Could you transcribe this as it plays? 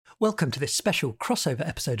Welcome to this special crossover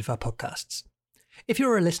episode of our podcasts. If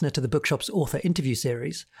you're a listener to the Bookshop's author interview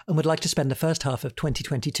series and would like to spend the first half of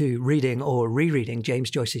 2022 reading or rereading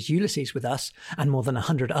James Joyce's Ulysses with us and more than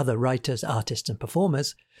 100 other writers, artists and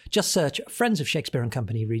performers, just search Friends of Shakespeare and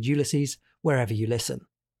Company Read Ulysses wherever you listen.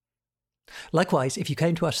 Likewise, if you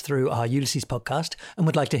came to us through our Ulysses podcast and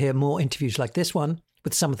would like to hear more interviews like this one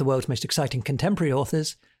with some of the world's most exciting contemporary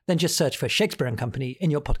authors, then just search for Shakespeare and Company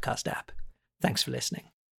in your podcast app. Thanks for listening.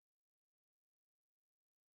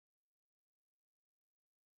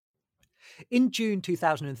 In June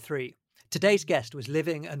 2003, today's guest was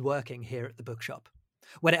living and working here at the Bookshop,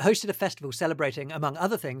 when it hosted a festival celebrating, among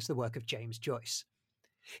other things, the work of James Joyce.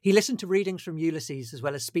 He listened to readings from Ulysses as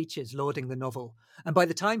well as speeches lauding the novel, and by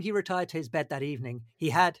the time he retired to his bed that evening, he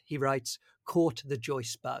had, he writes, caught the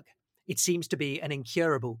Joyce bug. It seems to be an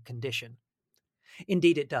incurable condition.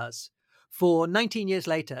 Indeed it does. For 19 years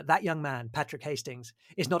later, that young man, Patrick Hastings,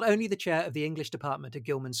 is not only the chair of the English department at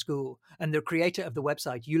Gilman School and the creator of the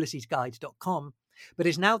website ulyssesguide.com, but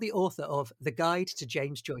is now the author of The Guide to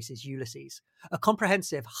James Joyce's Ulysses, a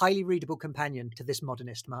comprehensive, highly readable companion to this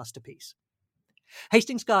modernist masterpiece.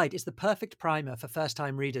 Hastings' Guide is the perfect primer for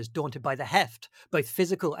first-time readers daunted by the heft, both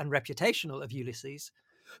physical and reputational, of Ulysses,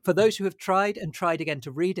 for those who have tried and tried again to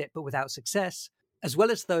read it but without success, as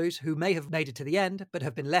well as those who may have made it to the end but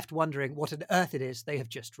have been left wondering what on earth it is they have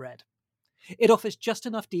just read. It offers just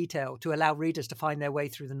enough detail to allow readers to find their way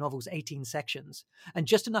through the novel's 18 sections, and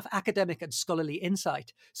just enough academic and scholarly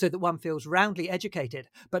insight so that one feels roundly educated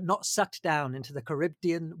but not sucked down into the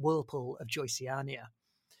Charybdian whirlpool of Joyceania.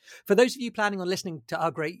 For those of you planning on listening to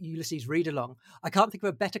our great Ulysses read-along, I can't think of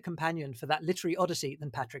a better companion for that literary odyssey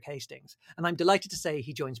than Patrick Hastings, and I'm delighted to say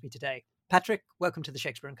he joins me today. Patrick, welcome to the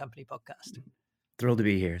Shakespeare and Company podcast. Thrilled to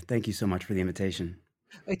be here. Thank you so much for the invitation.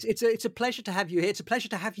 It's a pleasure to have you here. It's a pleasure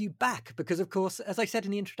to have you back because, of course, as I said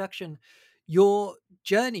in the introduction, your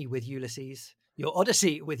journey with Ulysses, your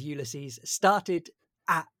odyssey with Ulysses, started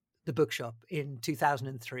at the Bookshop in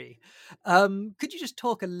 2003. Could you just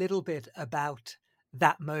talk a little bit about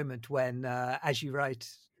that moment when, as you write,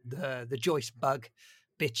 the Joyce bug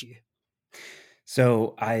bit you?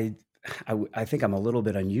 So I think I'm a little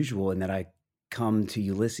bit unusual in that I come to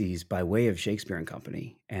Ulysses by way of Shakespeare and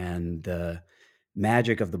Company, and the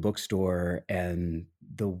magic of the bookstore and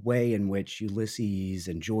the way in which Ulysses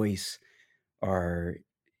and Joyce are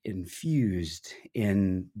infused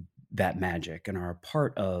in that magic and are a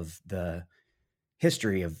part of the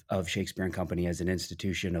history of Shakespeare and Company as an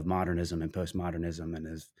institution of modernism and postmodernism and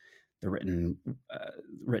as the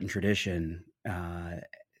written tradition.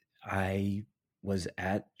 I was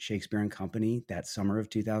at Shakespeare and Company that summer of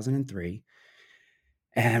 2003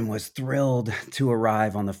 and was thrilled to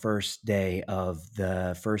arrive on the first day of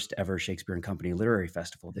the first ever Shakespeare and Company Literary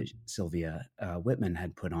Festival that Sylvia Whitman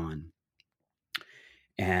had put on.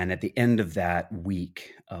 And at the end of that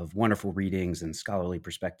week of wonderful readings and scholarly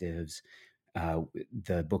perspectives,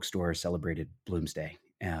 the bookstore celebrated Bloomsday,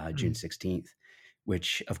 June 16th,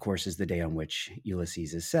 which, of course, is the day on which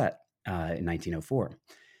Ulysses is set in 1904.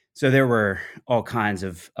 So there were all kinds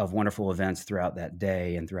of wonderful events throughout that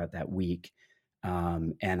day and throughout that week.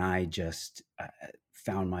 And I just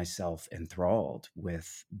found myself enthralled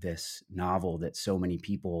with this novel that so many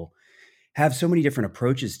people have so many different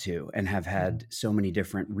approaches to and have had so many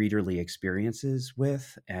different readerly experiences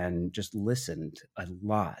with, and just listened a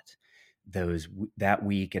lot that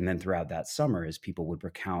week and then throughout that summer as people would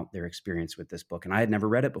recount their experience with this book. And I had never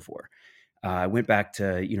read it before. I went back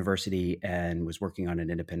to university and was working on an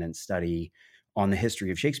independent study on the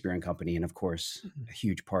history of Shakespeare and Company. And of course, a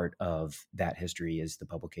huge part of that history is the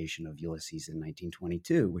publication of Ulysses in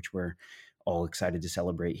 1922, which we're all excited to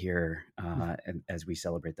celebrate here as we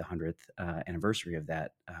celebrate the 100th anniversary of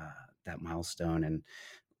that milestone in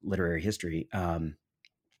literary history.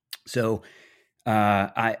 So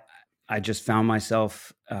I just found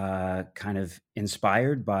myself kind of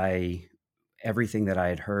inspired by everything that I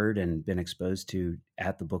had heard and been exposed to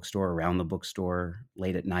at the bookstore, around the bookstore,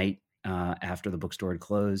 late at night after the bookstore had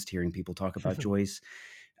closed, hearing people talk about Joyce,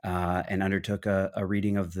 and undertook a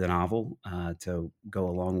reading of the novel to go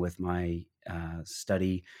along with my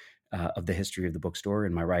study of the history of the bookstore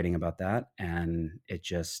and my writing about that. And it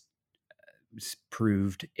just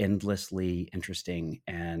proved endlessly interesting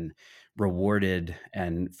and rewarded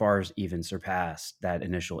and far even surpassed that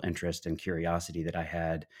initial interest and curiosity that I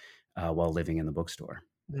had while living in the bookstore.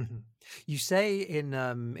 Mm-hmm. You say in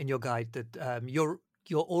your guide that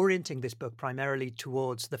you're orienting this book primarily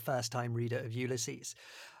towards the first-time reader of Ulysses.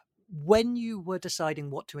 When you were deciding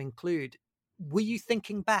what to include, were you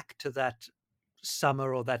thinking back to that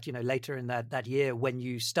summer or that, later in that year when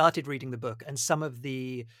you started reading the book, and some of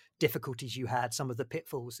the difficulties you had, some of the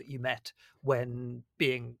pitfalls that you met when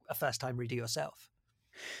being a first-time reader yourself?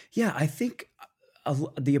 Yeah, I think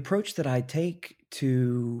the approach that I take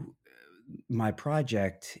to my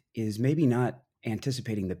project is maybe not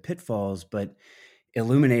anticipating the pitfalls, but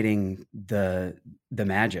illuminating the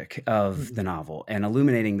magic of Mhm. the novel and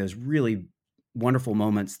illuminating those really wonderful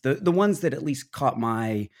moments, the ones that at least caught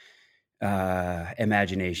my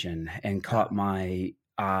imagination and Uh-huh. caught my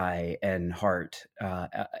eye and heart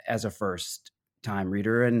as a first time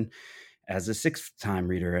reader and as a sixth time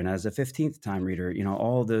reader and as a 15th time reader,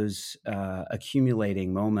 all those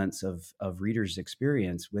accumulating moments of readers'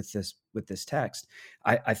 experience with this text.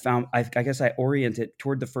 I found, I guess I orient it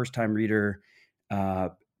toward the first time reader, uh,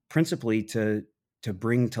 principally to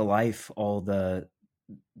bring to life all the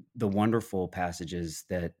wonderful passages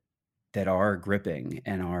that are gripping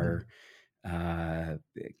and are Mhm. uh,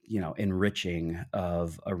 enriching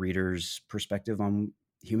of a reader's perspective on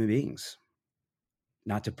human beings.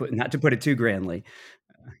 Not to put it too grandly.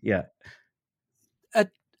 Yeah.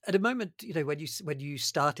 At at a moment, when you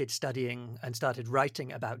started studying and started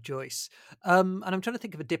writing about Joyce, and I'm trying to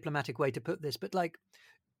think of a diplomatic way to put this, but like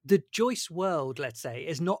the Joyce world, let's say,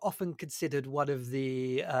 is not often considered one of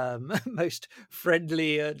the most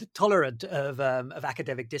friendly and tolerant of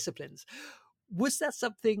academic disciplines. Was that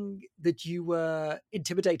something that you were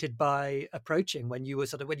intimidated by approaching when you were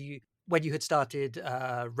sort of when you had started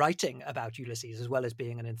writing about Ulysses, as well as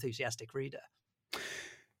being an enthusiastic reader?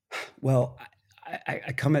 Well,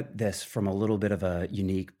 I come at this from a little bit of a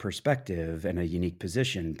unique perspective and a unique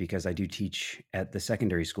position because I do teach at the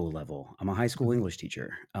secondary school level. I'm a high school Mhm, English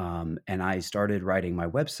teacher, and I started writing my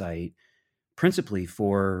website principally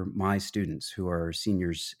for my students who are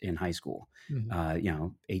seniors in high school, mhm,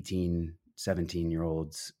 18, 17-year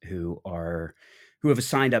olds who have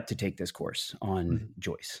signed up to take this course on mhm,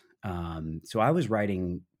 Joyce. So I was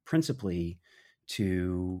writing principally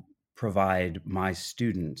to provide my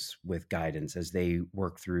students with guidance as they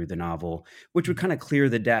work through the novel, which would mhm. kind of clear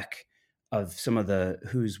the deck of some of the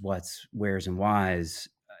who's, what's, where's, and whys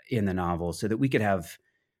in the novel so that we could have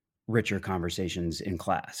richer conversations in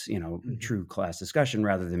class, Mhm. true class discussion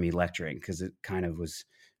rather than me lecturing because it kind of was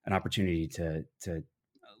an opportunity to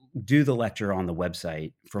do the lecture on the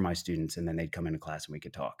website for my students, and then they'd come into class and we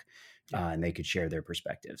could talk, Yeah. and they could share their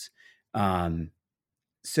perspectives. Um,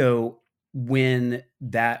 so when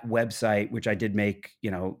that website, which I did make,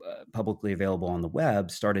 publicly available on the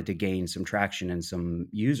web, started to gain some traction and some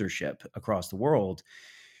usership across the world,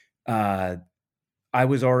 uh, I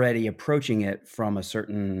was already approaching it from a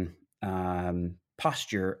certain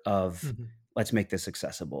posture of Mhm, let's make this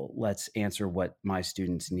accessible. Let's answer what my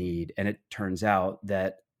students need. And it turns out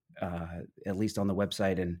that, at least on the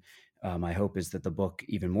website, and my hope is that the book,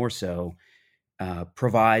 even more so,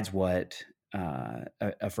 provides what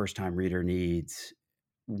a first time reader needs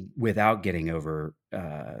without getting over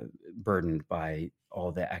burdened by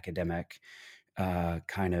all the academic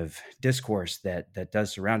kind of discourse that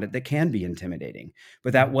does surround it that can be intimidating.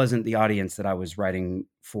 But that mhm, wasn't the audience that I was writing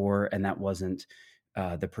for, and that wasn't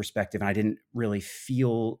the perspective. And I didn't really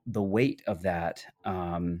feel the weight of that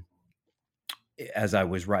as I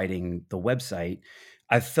was writing the website.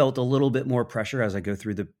 I felt a little bit more pressure as I go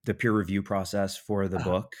through the peer review process for the uh-huh,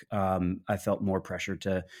 book. I felt more pressure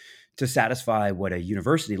to satisfy what a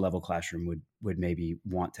university level classroom would maybe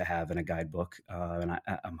want to have in a guidebook, and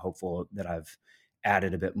I'm hopeful that I've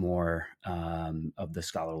added a bit more of the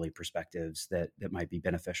scholarly perspectives that might be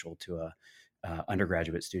beneficial to a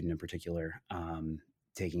undergraduate student in particular.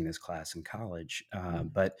 Taking this class in college,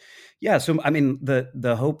 mhm, but yeah. So I mean,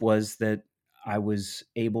 the hope was that I was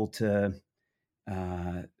able to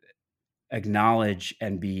uh, acknowledge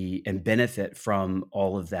and benefit from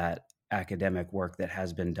all of that academic work that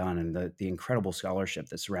has been done and the incredible scholarship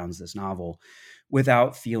that surrounds this novel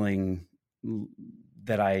without feeling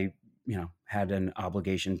that I had an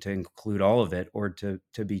obligation to include all of it or to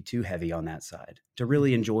be too heavy on that side, to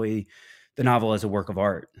really mhm. enjoy the novel as a work of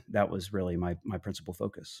art. That was really my principal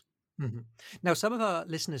focus. Mhm. Now, some of our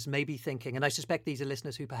listeners may be thinking, and I suspect these are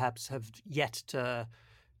listeners who perhaps have yet to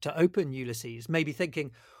open Ulysses, may be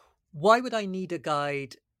thinking, why would I need a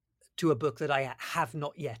guide to a book that I have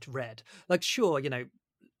not yet read? Like, sure,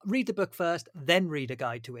 read the book first, then read a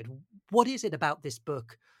guide to it. What is it about this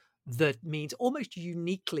book that means almost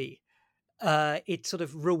uniquely it sort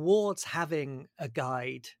of rewards having a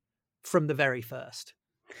guide from the very first?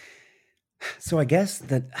 So I guess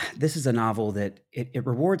that this is a novel that it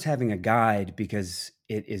rewards having a guide because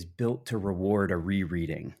it is built to reward a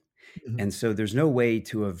rereading. Mhm. And so there's no way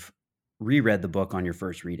to have reread the book on your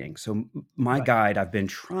first reading. So my Right. guide, I've been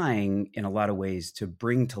trying in a lot of ways to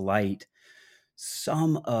bring to light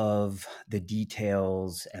some of the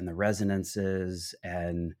details and the resonances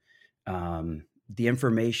and the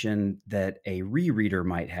information that a rereader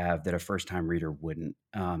might have that a first-time reader wouldn't,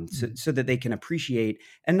 Mhm. so that they can appreciate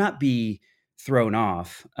and not be thrown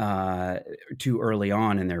off too early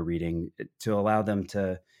on in their reading, to allow them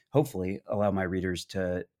to hopefully allow my readers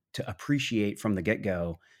to appreciate from the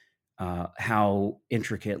get-go how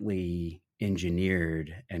intricately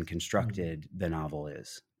engineered and Mhm. constructed the novel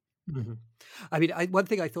is. Mhm. I mean, one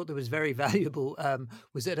thing I thought that was very valuable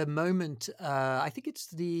was at a moment, I think it's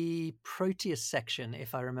the Proteus section,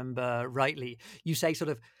 if I remember rightly. You say sort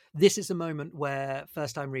of, this is a moment where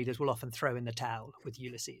first time readers will often throw in the towel with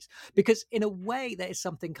Ulysses. Because in a way, there is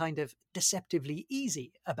something kind of deceptively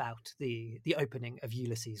easy about the opening of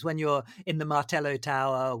Ulysses. When you're in the Martello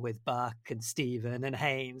Tower with Buck and Stephen and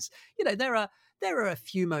Haynes, there are a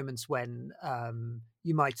few moments when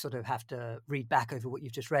you might sort of have to read back over what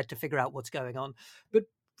you've just read to figure out what's going on. But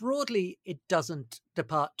broadly, it doesn't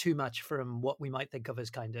depart too much from what we might think of as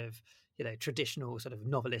kind of, traditional sort of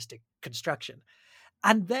novelistic construction.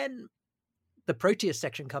 And then the Proteus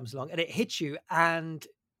section comes along and it hits you and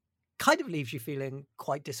kind of leaves you feeling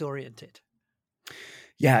quite disoriented.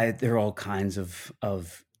 Yeah, there are all kinds of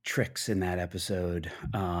tricks in that episode.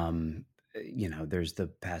 There's the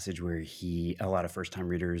passage where a lot of first time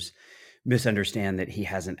readers misunderstand that he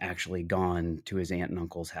hasn't actually gone to his aunt and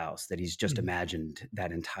uncle's house, that he's just Mhm. imagined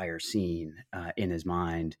that entire scene in his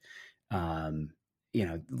mind.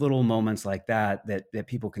 Little moments like that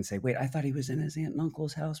people can say, "Wait, I thought he was in his aunt and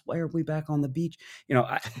uncle's house. Why are we back on the beach?"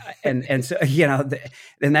 And so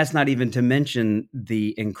and that's not even to mention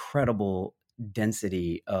the incredible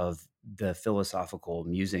density of the philosophical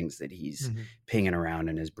musings that he's Mhm. pinging around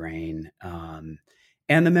in his brain,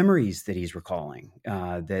 and the memories that he's recalling.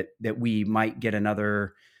 That we might get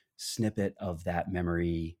another snippet of that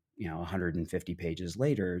memory, 150 pages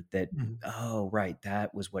later. That Mhm. oh right,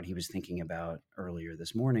 that was what he was thinking about earlier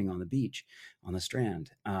this morning on the beach, on the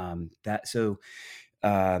Strand.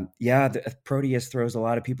 Yeah, Proteus throws a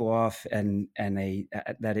lot of people off, and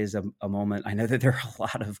that is a moment. I know that there are a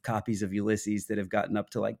lot of copies of Ulysses that have gotten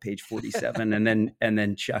up to like page 47 and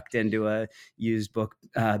then chucked into a used book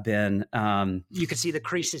bin. You can see the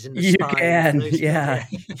creases in the You spine for can, those who are yeah, here.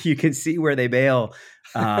 you can see where they bail.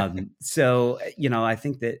 So I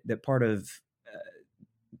think that part of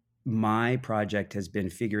my project has been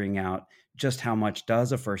figuring out just how much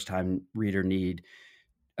does a first time reader need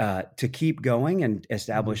to keep going and Mhm.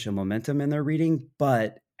 establish a momentum in their reading,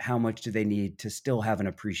 but how much do they need to still have an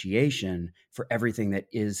appreciation for everything that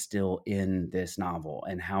is still in this novel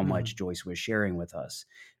and how much Mhm. Joyce was sharing with us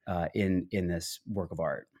in this work of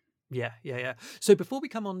art? Yeah, yeah, yeah. So before we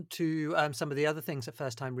come on to some of the other things that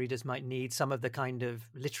first-time readers might need, some of the kind of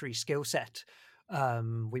literary skill set,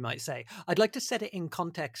 we might say, I'd like to set it in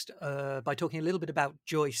context by talking a little bit about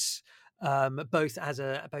Joyce, both as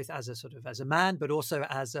a sort of as a man, but also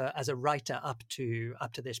as a writer up to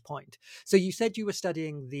this point. So you said you were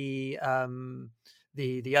studying the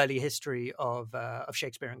early history of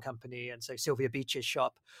Shakespeare and Company, and so Sylvia Beach's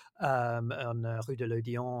shop on Rue de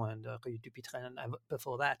l'Odéon and Rue du Pitren, and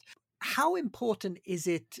before that. How important is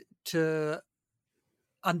it to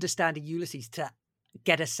understanding Ulysses to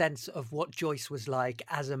get a sense of what Joyce was like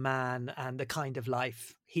as a man and the kind of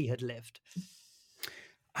life he had lived?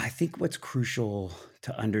 I think what's crucial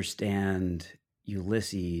to understand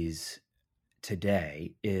Ulysses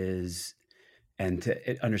today is, and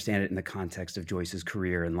to understand it in the context of Joyce's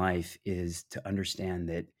career and life, is to understand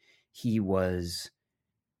that he was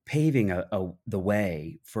paving the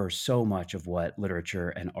way for so much of what literature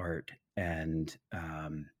and art and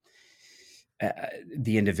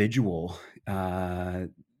the individual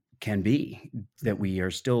can be, that Mhm, we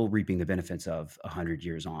are still reaping the benefits of 100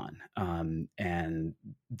 years on, and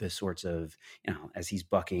the sorts of, as he's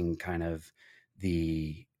bucking kind of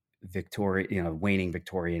the waning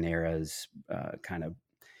Victorian era's kind of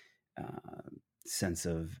uh,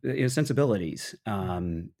 sensibilities. mhm,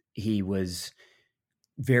 He was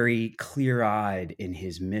very clear-eyed in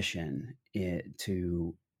his mission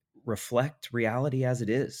to reflect reality as it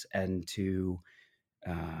is, and to,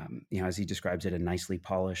 as he describes it, a nicely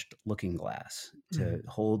polished looking glass, to mhm,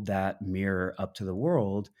 hold that mirror up to the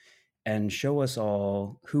world and show us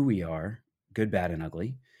all who we are, good, bad, and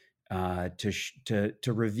ugly, to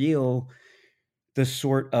reveal the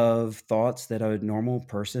sort of thoughts that a normal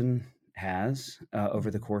person has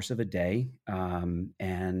over the mhm, course of a day,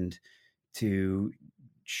 and to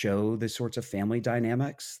show the sorts of family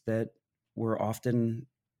dynamics that were often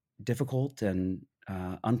difficult and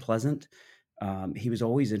unpleasant. He was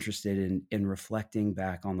always interested in reflecting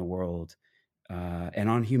back on the world and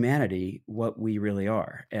on humanity, what we really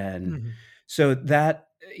are. And Mhm. so that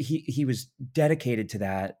he was dedicated to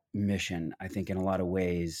that mission, I think, in a lot of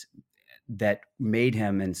ways that made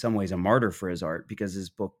him in some ways a martyr for his art, because his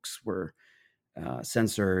books were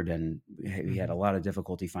censored, and he had a Mhm. lot of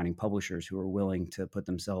difficulty finding publishers who were willing to put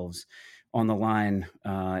themselves on the line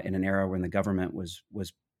in an era when the government was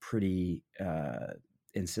pretty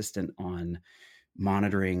insistent on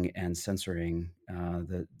monitoring and censoring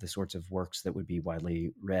the sorts of works that would be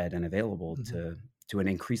widely read and available Mhm. to an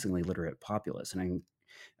increasingly literate populace, and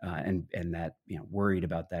that, worried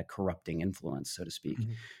about that corrupting influence, so to speak.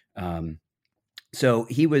 Mhm. Um, so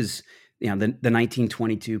he was, the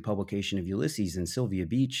 1922 publication of Ulysses, and Sylvia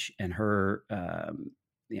Beach and her,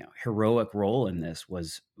 heroic role in this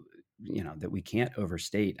was, that we can't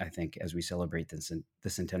overstate, I think, as we celebrate the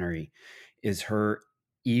centenary, is her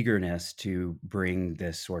eagerness to bring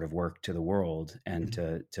this sort of work to the world, and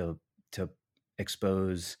Mhm. to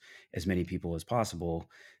expose as many people as possible,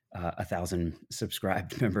 1,000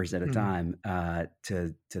 subscribed members at a Mhm. time,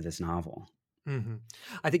 to this novel. Mhm.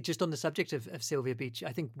 I think just on the subject of Sylvia Beach,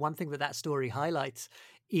 I think one thing that story highlights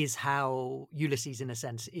is how Ulysses, in a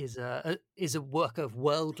sense, is a work of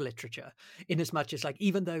world literature, in as much as, like,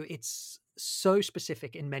 even though it's so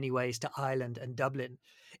specific in many ways to Ireland and Dublin,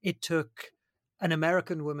 it took an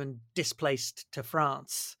American woman displaced to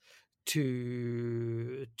France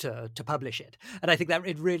to publish it. And I think that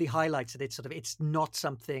it really highlights that it's not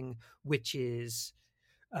something which is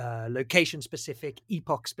location specific,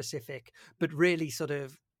 epoch specific, but really sort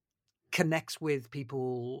of connects with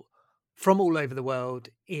people from all over the world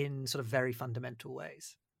in sort of very fundamental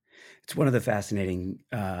ways. It's one of the fascinating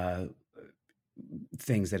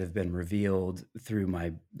things that have been revealed through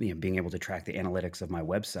my, being able to track the analytics of my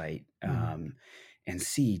website, Mhm. and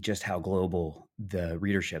see just how global the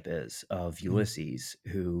readership is of Mhm. Ulysses,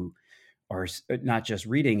 who are not just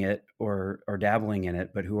reading it or dabbling in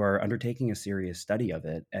it, but who are undertaking a serious study of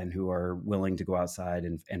it, and who are willing to go outside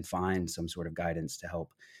and find some sort of guidance to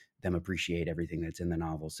help them appreciate everything that's in the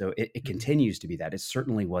novel. So it Mhm. continues to be that. It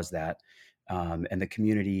certainly was that. And the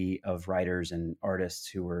community of writers and artists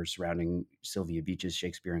who were surrounding Sylvia Beach's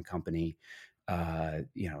Shakespeare and Company,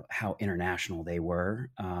 how international they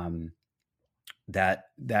were.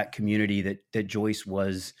 That community that Joyce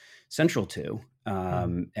was central to,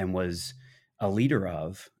 Mhm. and was a leader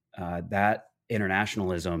of, that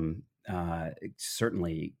internationalism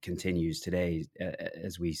certainly continues today,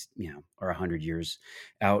 as we are 100 years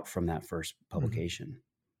out from that first Mhm. publication.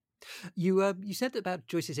 You said about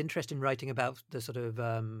Joyce's interest in writing about the sort of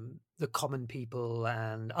the common people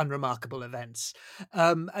and unremarkable events,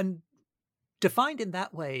 and defined in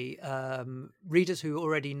that way, readers who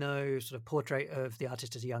already know sort of Portrait of the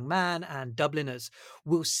Artist as a Young Man and Dubliners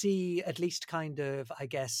will see at least kind of, I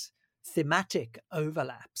guess, thematic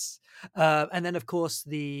overlaps. And then, of course,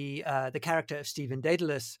 the character of Stephen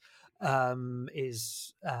Dedalus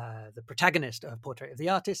is the protagonist of Portrait of the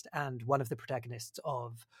Artist and one of the protagonists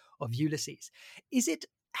of Ulysses. Is it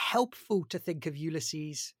helpful to think of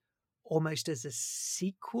Ulysses almost as a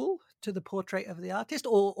sequel to the Portrait of the Artist,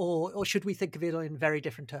 or should we think of it in very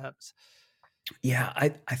different terms? Yeah, I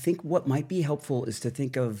think what might be helpful is to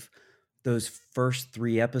think of those first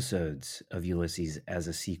three episodes of Ulysses as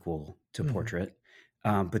a sequel to Mhm. Portrait,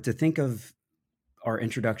 but to think of our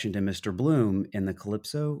introduction to Mr. Bloom in the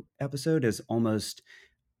Calypso episode as almost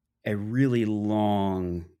a really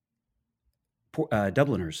long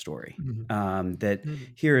Dubliner's story. Mhm. That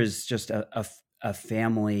Mhm. here is just a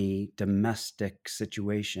family domestic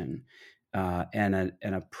situation, and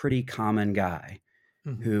a pretty common guy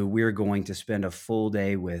Mhm. who we're going to spend a full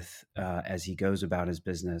day with, as he goes about his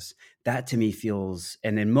business. That to me feels,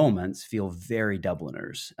 and in moments, feel very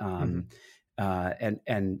Dubliners. Mhm.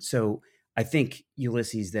 And so I think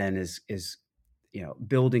Ulysses then is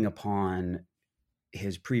building upon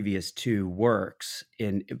his previous two works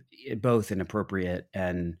in both inappropriate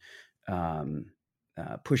and,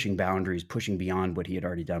 pushing boundaries, pushing beyond what he had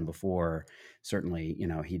already done before. Certainly,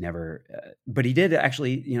 he never, but he did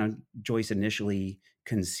actually. Joyce initially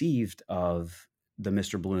conceived of the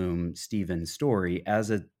Mr. Bloom Stephen story as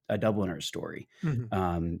a Dubliner story,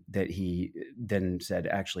 Mhm. that he then said,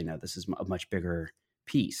 actually, no, this is a much bigger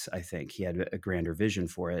piece. I think he had a grander vision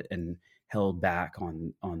for it, and held back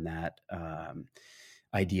on that,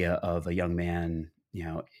 idea of a young man,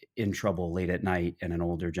 in trouble late at night, and an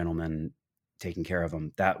older gentleman taking care of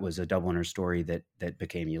him. That was a Dubliner story that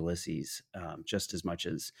became Ulysses, just as much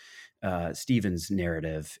as Stephen's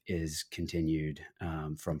narrative is continued,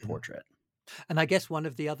 from Mhm. Portrait. And I guess one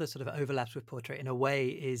of the other sort of overlaps with Portrait in a way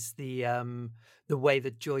is the way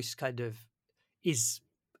that Joyce kind of is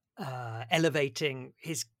elevating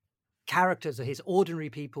his characters or his ordinary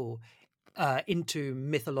people into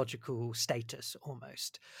mythological status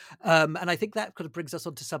almost. And I think that kind of brings us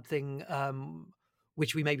on to something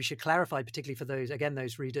which we maybe should clarify, particularly for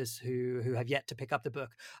those readers who have yet to pick up the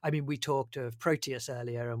book. I mean, we talked of Proteus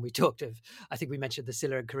earlier, and we talked of, I think we mentioned the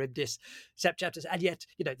Scylla and Charybdis chapters, and yet,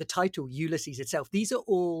 the title Ulysses itself, these are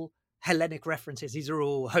all Hellenic references. These are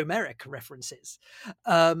all Homeric references.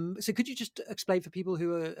 So could you just explain for people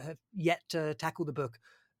who have yet to tackle the book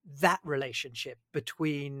that relationship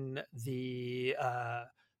between the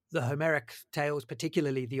Homeric tales,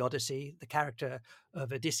 particularly the Odyssey, the character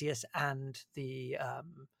of Odysseus, and the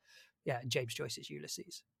James Joyce's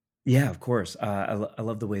Ulysses? Yeah, of course. I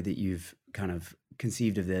love the way that you've kind of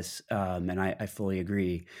conceived of this, and I fully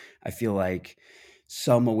agree. I feel like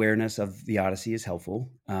some awareness of the Odyssey is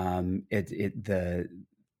helpful. The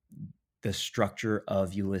structure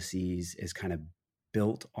of Ulysses is kind of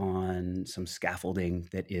built on some scaffolding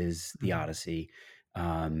that is the Mhm. Odyssey,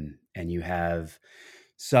 and you have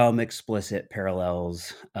some explicit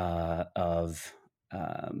parallels of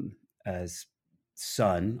as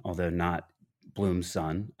son, although not Bloom's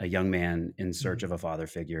son, a young man in search Mhm. of a father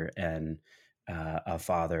figure, and a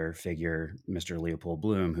father figure, Mr. Leopold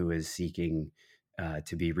Bloom, who is seeking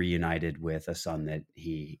to be reunited with a son that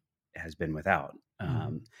he has been without.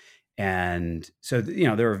 Mhm. And so,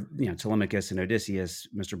 there are, Telemachus and Odysseus,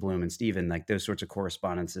 Mr. Bloom and Stephen, like those sorts of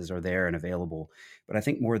correspondences are there and available. But I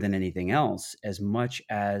think more than anything else, as much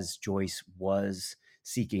as Joyce was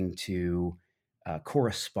seeking to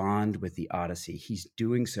correspond with the Odyssey, he's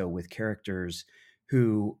doing so with characters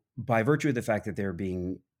who, by virtue of the fact that they're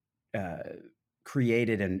being uh,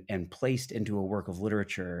 created and placed into a work of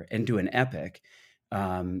literature, into an epic,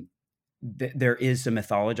 um, there is some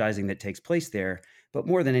mythologizing that takes place there. But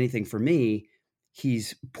more than anything for me,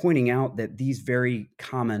 he's pointing out that these very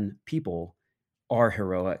common people are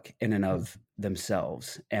heroic in and Mhm. of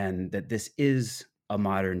themselves, and that this is a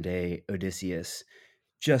modern day Odysseus,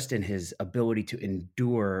 just in his ability to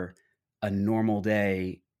endure a normal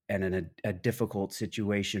day and in a difficult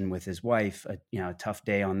situation with his wife, a tough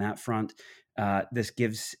day on that front. This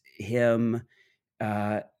gives him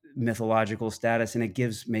uh, mythological status, and it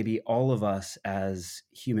gives maybe all of us as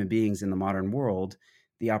human beings in the modern world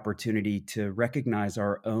the opportunity to recognize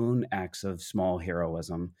our own acts of small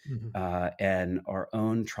heroism Mhm. and our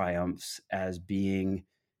own triumphs as being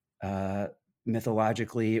uh,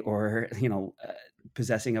 mythologically or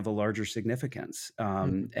possessing of a larger significance.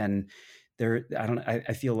 Mhm. And there,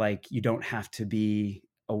 I feel like you don't have to be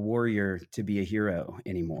a warrior to be a hero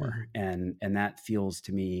anymore, Mhm. and that feels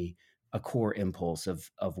to me a core impulse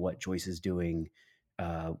of what Joyce is doing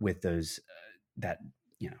with those that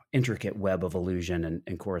intricate web of illusion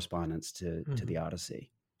and correspondence to Mhm. the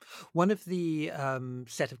Odyssey. One of the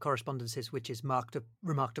set of correspondences which is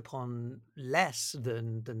remarked upon less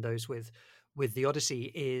than those with the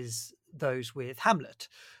Odyssey is those with Hamlet.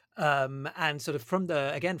 And sort of from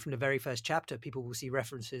the very first chapter, people will see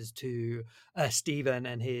references to Stephen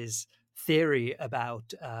and his theory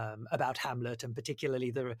about Hamlet, and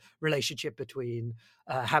particularly the relationship between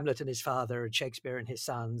Hamlet and his father, and Shakespeare and his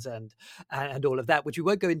sons, and all of that, which we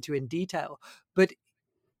won't go into in detail. But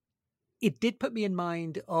it did put me in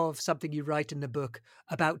mind of something you write in the book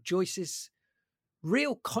about Joyce's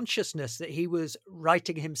real consciousness that he was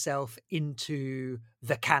writing himself into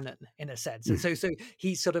the canon in a sense. And so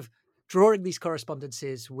he's sort of drawing these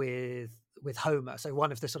correspondences with Homer, so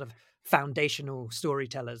one of the sort of foundational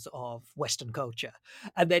storytellers of Western culture.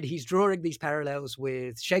 And then he's drawing these parallels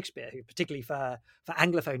with Shakespeare, who particularly for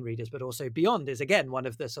Anglophone readers, but also beyond, is again one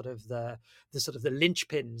of the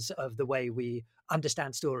linchpins of the way we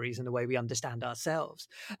understand stories and the way we understand ourselves.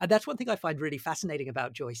 And that's one thing I find really fascinating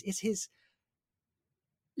about Joyce is his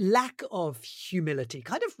lack of humility,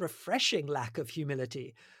 kind of refreshing lack of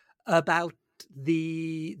humility about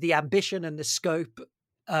the ambition and the scope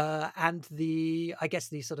and the I guess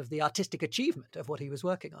the sort of the artistic achievement of what he was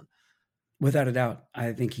working on. Without a doubt,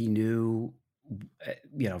 I think he knew,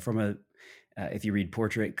 from if you read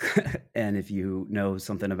Portrait and if you know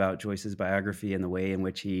something about Joyce's biography and the way in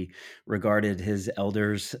which he regarded his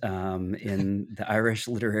elders in the Irish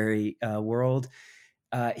literary world,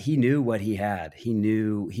 he knew what he had. He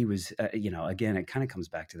knew he was, again, it kind of comes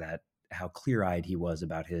back to that, how clear eyed he was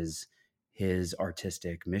about his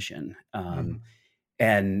artistic mission. Mhm.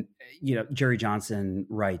 And Jerry Johnson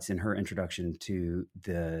writes in her introduction to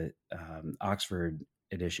the Oxford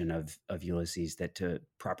edition of Ulysses that to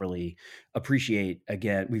properly appreciate,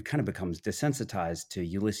 again, we've kind of become desensitized to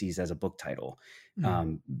Ulysses as a book title. Mm.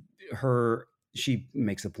 Um, she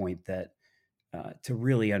makes the point that to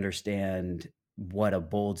really understand what a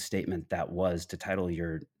bold statement that was to title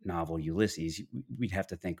your novel Ulysses, we'd have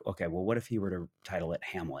to think, okay, well, what if he were to title it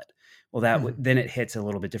Hamlet? Well, Mm. then it hits a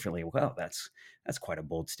little bit differently. Well, that's quite a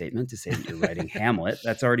bold statement to say that you're writing Hamlet.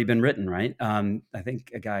 That's already been written, right? I think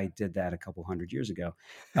a guy did that a couple hundred years ago.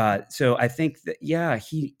 So I think that, yeah,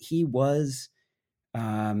 he was,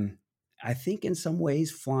 um, I think, in some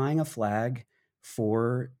ways flying a flag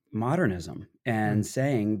for modernism Mm. and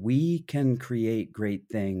saying we can create great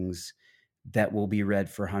things that will be read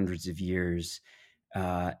for hundreds of years,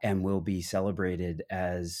 and will be celebrated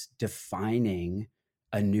as defining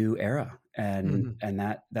a new era. Mhm. And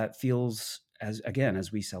that feels,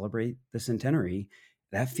 as we celebrate the centenary,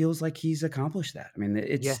 that feels like he's accomplished that. I mean,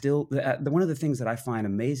 it's Yeah. still one of the things that I find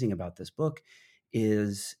amazing about this book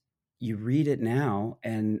is you read it now,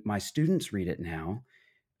 and my students read it now,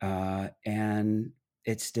 and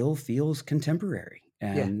it still feels contemporary.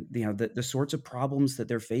 Yeah. And the sorts of problems that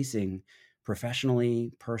they're facing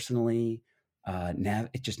professionally, personally,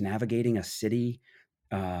 just navigating a city,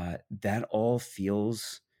 that all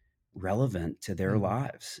feels relevant to their Mhm.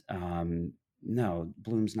 lives. No,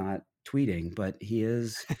 Bloom's not tweeting, but he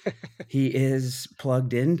is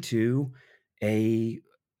plugged into a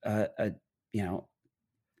a you know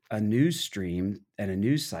a news stream and a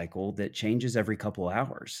news cycle that changes every couple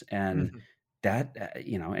hours. And Mhm. that,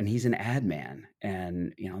 and he's an ad man.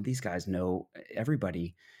 And, these guys know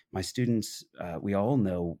everybody, my students, we all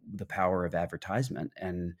know the power of advertisement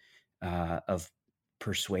and of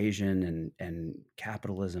persuasion and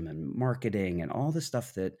capitalism and marketing and all the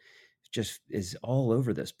stuff that just is all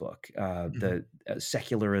over this book. Mhm. The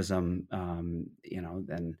secularism,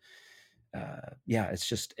 and yeah,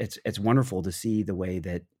 it's wonderful to see the way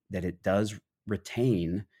that it does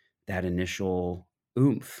retain that initial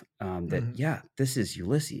oomph. That, Mhm. yeah, this is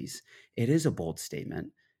Ulysses. It is a bold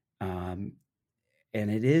statement, um, and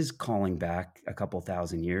it is calling back a couple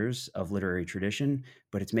thousand years of literary tradition,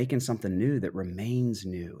 but it's making something new that remains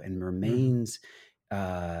new and Mhm. remains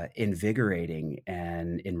invigorating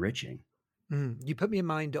and enriching. Mm. You put me in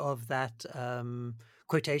mind of that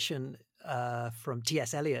quotation from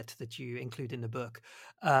T.S. Eliot that you include in the book,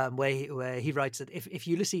 where he writes that if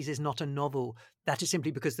Ulysses is not a novel, that is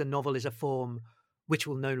simply because the novel is a form which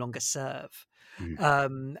will no longer serve.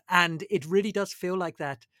 Mm. And it really does feel like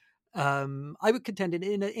that. I would contend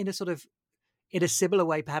in a sort of in a similar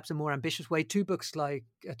way, perhaps a more ambitious way, to books like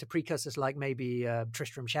to precursors like maybe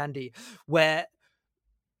Tristram Shandy, where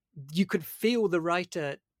you could feel the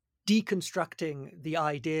writer deconstructing the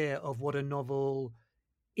idea of what a novel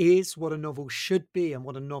is, what a novel should be, and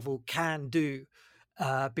what a novel can do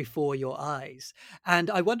before your eyes. And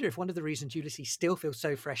I wonder if one of the reasons Ulysses still feels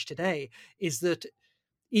so fresh today is that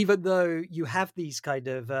even though you have these kind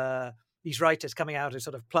of these writers coming out and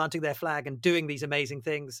sort of planting their flag and doing these amazing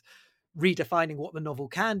things, redefining what the novel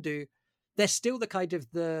can do, there's still the kind of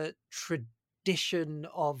the tradition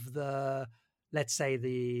of the, let's say,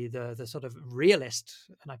 the sort of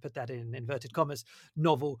realist, and I put that in inverted commas,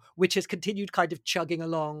 novel, which has continued kind of chugging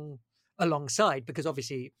along alongside, because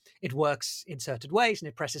obviously it works in certain ways and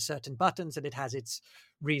it presses certain buttons and it has its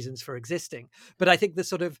reasons for existing. But I think the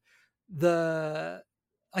sort of the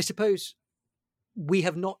I suppose we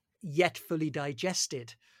have not yet fully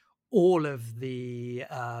digested all of the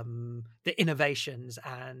innovations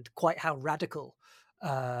and quite how radical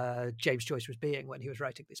James Joyce was being when he was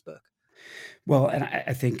writing this book. Well, and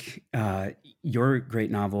I think your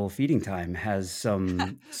great novel, Feeding Time, has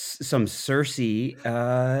some Cersei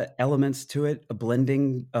elements to it, a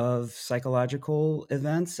blending of psychological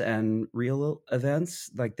events and real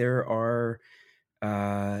events. Like uh,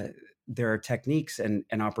 there are techniques and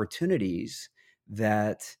opportunities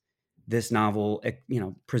that this novel,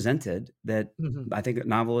 presented, that Mhm. I think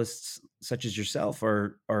novelists such as yourself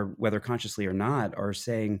are, whether consciously or not, are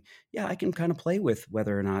saying, yeah, I can kind of play with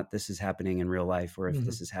whether or not this is happening in real life or if Mhm.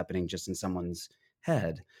 this is happening just in someone's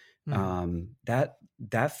head. Mhm. That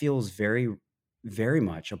feels very, very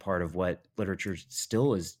much a part of what literature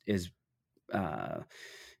still is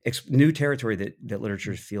new territory that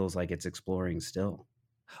literature Mhm. feels like it's exploring still.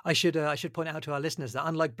 I should point out to our listeners that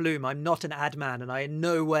unlike Bloom, I'm not an ad man, and I in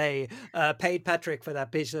no way paid Patrick for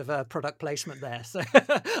that piece of product placement there. So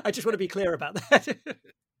I just want to be clear about that.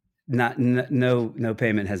 No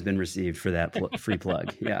payment has been received for that free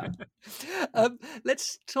plug. Yeah.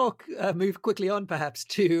 Let's talk. Move quickly on, perhaps,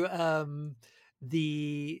 to as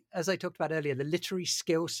I talked about earlier, the literary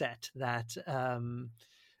skill set that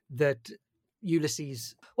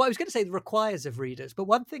Ulysses, well, I was going to say requires of readers, but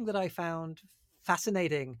one thing that I found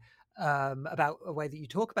fascinating about a way that you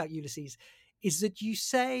talk about Ulysses is that you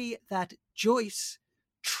say that Joyce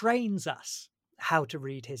trains us how to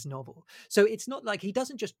read his novel. So it's not like he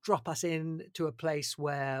doesn't just drop us in to a place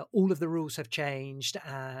where all of the rules have changed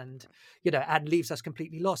and, and leaves us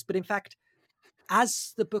completely lost. But in fact,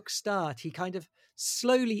 as the books start, he kind of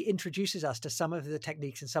slowly introduces us to some of the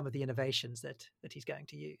techniques and some of the innovations that he's going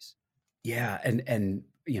to use. Yeah, and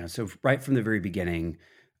so right from the very beginning,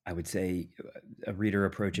 I would say a reader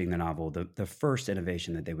approaching the novel, the first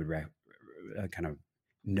innovation that they would kind of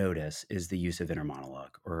notice is the use of inner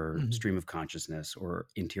monologue or stream of consciousness or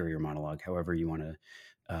interior monologue, however you want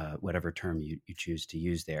to, whatever term you choose to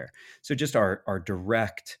use there. So just our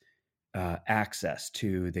direct access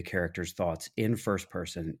to the character's thoughts in first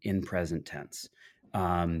person, in present tense.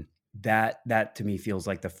 That to me feels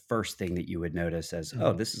like the first thing that you would notice as,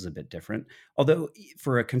 oh, this is a bit different. Although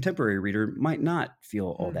for a contemporary reader might not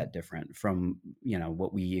feel all that different from,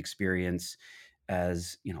 what we experience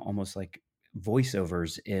as, almost like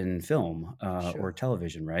voiceovers in film or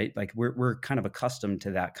television, right? Like we're kind of accustomed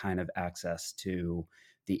to that kind of access to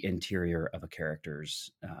the interior of a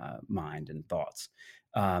character's mind and thoughts.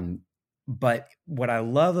 But what I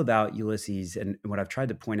love about Ulysses and what I've tried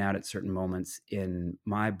to point out at certain moments in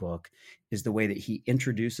my book is the way that he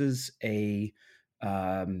introduces a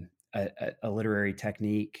literary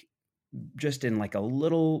technique just in like a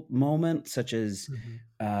little moment, such as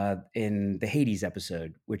in the Hades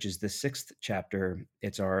episode, which is the 6th chapter.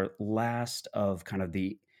 It's our last of kind of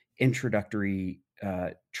the introductory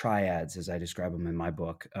triads, as I describe them in my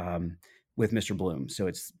book, with Mr. Bloom. So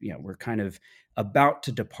it's, we're kind of about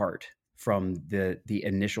to depart from the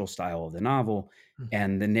initial style of the novel,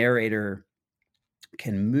 and the narrator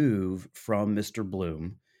can move from Mr.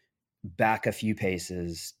 Bloom back a few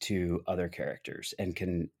paces to other characters and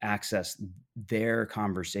can access their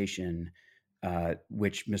conversation,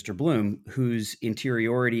 which Mr. Bloom, whose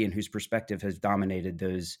interiority and whose perspective has dominated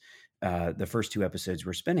those the first 2 episodes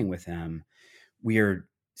we're spending with him, we are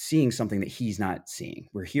seeing something that he's not seeing.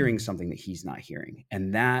 We're hearing something that he's not hearing.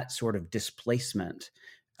 And that sort of displacement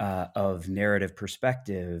of narrative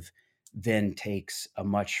perspective then takes a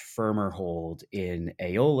much firmer hold in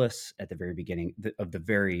Aeolus at the very beginning of the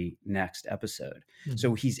very next episode.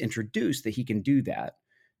 So he's introduced that he can do that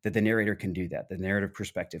the narrator can do that. The narrative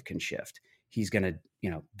perspective can shift. He's going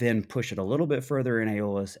to, then push it a little bit further in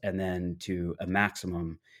Aeolus and then to a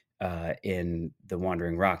maximum in the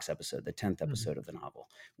Wandering Rocks episode, the 10th episode of the novel,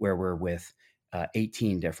 where we're with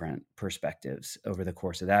 18 different perspectives over the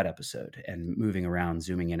course of that episode and moving around,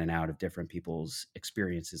 zooming in and out of different people's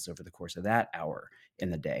experiences over the course of that hour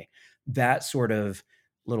in the day. That sort of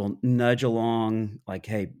little nudge along, like,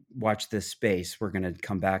 hey, watch this space. We're going to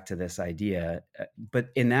come back to this idea.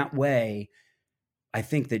 But in that way, I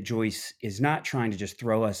think that Joyce is not trying to just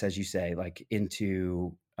throw us, as you say, like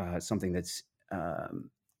into something that's,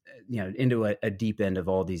 into a deep end of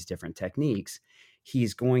all these different techniques.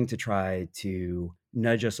 He's going to try to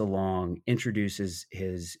nudge us along, introduce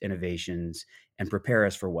his innovations, and prepare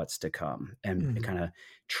us for what's to come, and kind of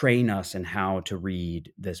train us in how to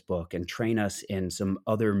read this book and train us in some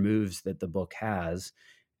other moves that the book has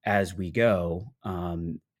as we go,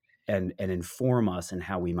 and inform us in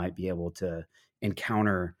how we might be able to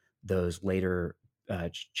encounter those later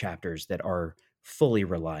chapters that are fully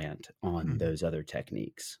reliant on those other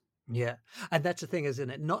techniques. Yeah. And that's the thing, isn't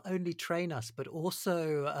it? Not only train us, but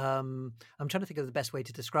also, I'm trying to think of the best way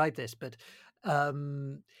to describe this, but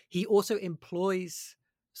he also employs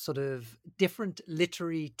sort of different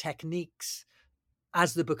literary techniques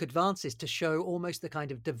as the book advances to show almost the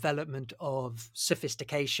kind of development of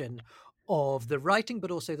sophistication of the writing,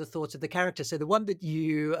 but also the thoughts of the character. So the one that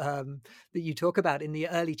you talk about in the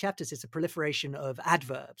early chapters is a proliferation of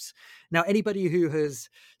adverbs. Now, anybody who has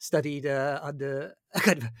studied under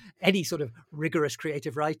kind of any sort of rigorous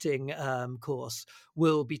creative writing course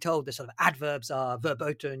will be told that sort of adverbs are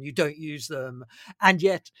verboten, you don't use them, and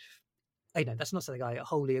yet, that's not something I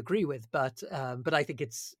wholly agree with, but I think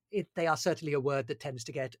they are certainly a word that tends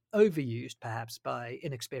to get overused, perhaps by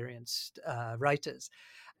inexperienced writers.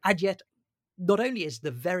 And yet, not only is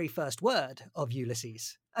the very first word of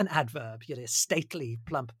Ulysses an adverb, stately,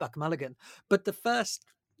 plump Buck Mulligan, but the first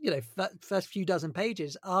few dozen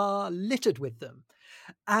pages are littered with them.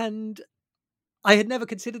 And I had never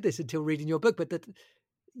considered this until reading your book, but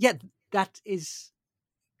that is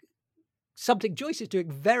something Joyce is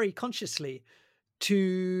doing very consciously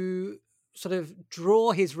to sort of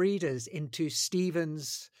draw his readers into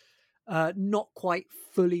Stephen's not quite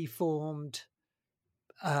fully formed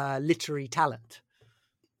literary talent.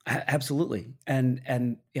 Absolutely.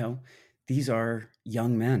 And these are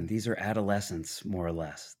young men. These are adolescents, more or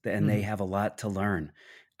less, and they Hmm. have a lot to learn.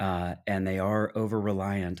 And they are over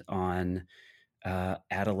reliant on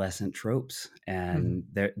adolescent tropes, Hmm. and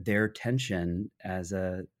their tension as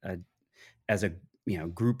a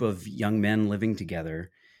group of young men living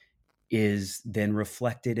together is then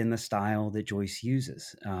reflected in the style that Joyce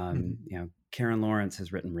uses. Hmm. Karen Lawrence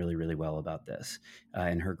has written really, really well about this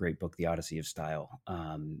in her great book, The Odyssey of Style.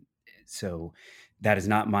 So that is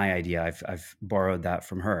not my idea. I've borrowed that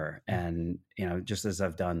from her, and just as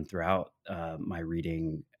I've done throughout my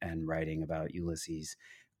reading and writing about Ulysses,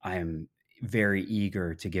 I am very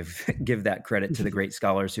eager to give give that credit to the great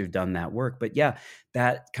scholars who've done that work. But yeah,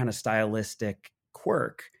 that kind of stylistic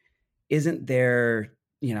quirk isn't there.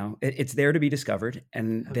 It's there to be discovered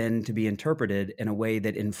and then to be interpreted in a way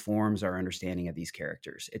that informs our understanding of these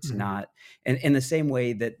characters. It's Hmm. not, and in the same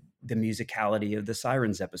way that the musicality of the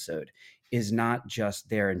Sirens episode is not just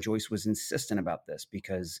there. And Joyce was insistent about this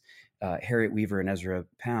because Harriet Weaver and Ezra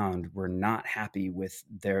Pound were not happy with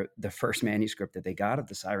the first manuscript that they got of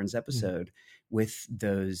the Sirens Hmm. episode with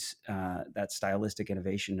those that stylistic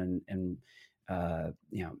innovation and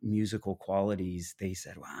musical qualities. They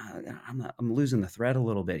said, "Wow, I'm losing the thread a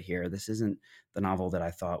little bit here. This isn't the novel that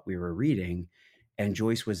I thought we were reading." And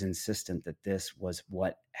Joyce was insistent that this was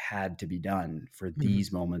what had to be done for Hmm.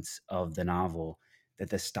 these moments of the novel, that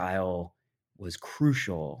the style was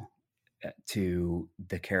crucial to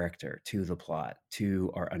the character, to the plot,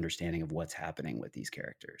 to our understanding of what's happening with these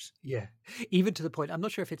characters. Yeah. Even to the point, I'm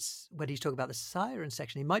not sure if it's when he's talking about the siren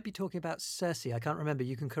section. He might be talking about Circe. I can't remember.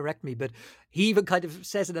 You can correct me, but he even kind of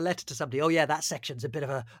says in a letter to somebody, "Oh yeah, that section's a bit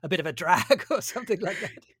of a drag," or something like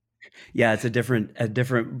that. Yeah, it's a different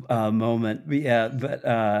moment. But yeah, but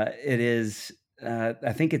it is.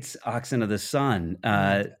 I think it's Oxen of the Sun.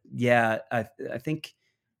 Okay. Yeah, I think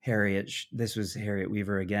This was Harriet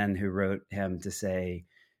Weaver again who wrote him to say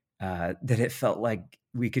that it felt like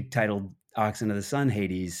we could title Oxen of the Sun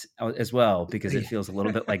Hades as well, because it Yeah. feels a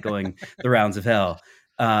little bit like going the rounds of hell.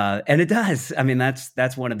 And it does. I mean,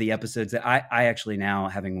 that's one of the episodes that I actually now,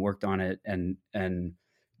 having worked on it and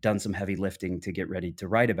done some heavy lifting to get ready to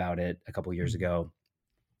write about it a couple years Mhm. ago,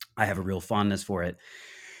 I have a real fondness for it.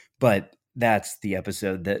 But that's the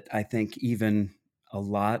episode that I think even a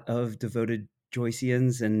lot of devoted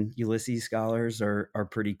Joyceans and Ulysses scholars are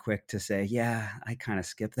pretty quick to say, yeah, I kind of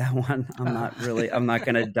skipped that one. I'm not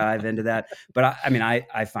going to dive into that. But I mean,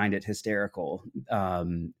 I find it hysterical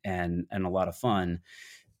and a lot of fun.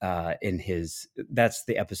 That's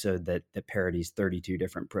the episode that parodies 32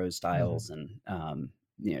 different prose Mhm. styles, and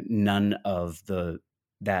none of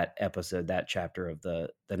that chapter of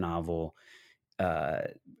the novel uh,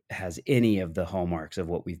 has any of the hallmarks of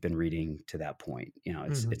what we've been reading to that point.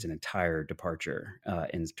 It's Mhm. an entire departure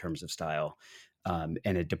in terms of style, and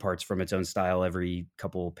it departs from its own style every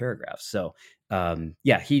couple paragraphs. So,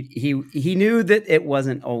 yeah, he knew that it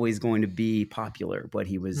wasn't always going to be popular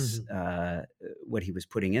Mhm. what he was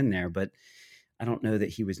putting in there, but I don't know that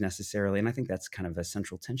he was necessarily, and I think that's kind of a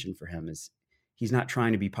central tension for him, is he's not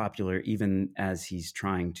trying to be popular even as he's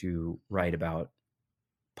trying to write about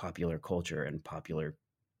popular culture and popular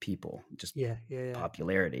people, just Yeah, yeah, yeah.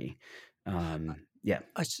 popularity. Yeah.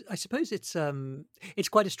 I suppose it's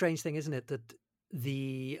quite a strange thing, isn't it, that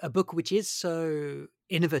a book which is so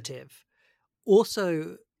innovative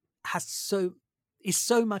also has is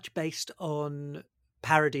so much based on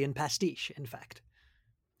parody and pastiche, in fact.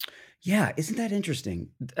 Yeah, isn't that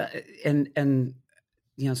interesting? And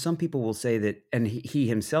some people will say that, and he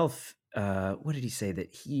himself, what did he say?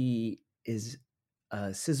 That he is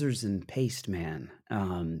a scissors and paste man.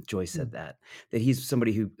 Joyce said Mm. that he's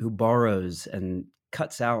somebody who borrows and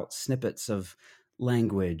cuts out snippets of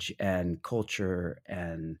language and culture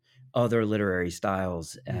and other literary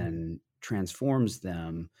styles Mhm. and transforms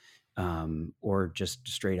them, or just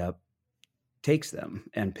straight up takes them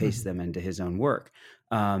and pastes Mhm. them into his own work.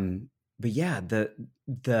 But yeah,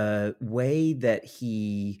 the way that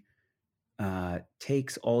he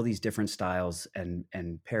takes all these different styles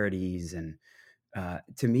and parodies, and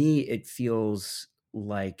to me, it feels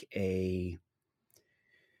like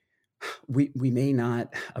we may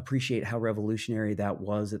not appreciate how revolutionary that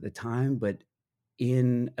was at the time, but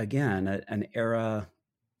in again an era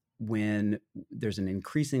when there's an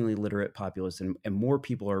increasingly literate populace, and more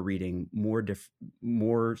people are reading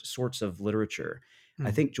more sorts of literature.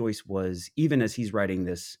 I Mhm. think Joyce was, even as he's writing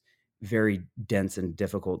this very dense and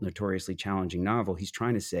difficult, notoriously challenging novel, he's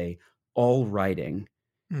trying to say all writing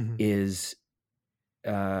Mhm. is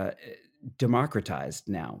uh, democratized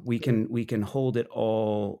now. We True. can hold it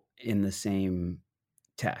all in the same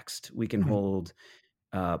text. We can Mhm. hold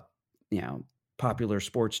uh, popular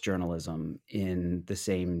sports journalism in the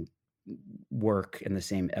same work in the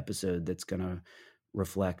same episode that's going to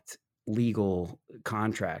reflect legal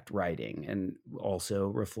contract writing and also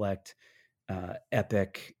reflect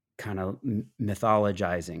epic kind of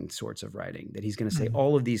mythologizing sorts of writing, that he's going to say Mhm.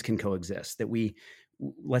 all of these can coexist, that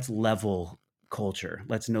let's level culture.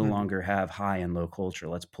 Let's no Mhm. longer have high and low culture.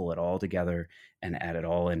 Let's pull it all together and add it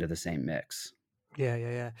all into the same mix.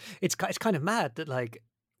 Yeah. It's kind of mad that, like,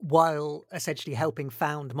 while essentially helping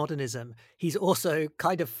found modernism, he's also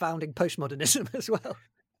kind of founding postmodernism as well.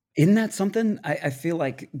 Isn't that something? I feel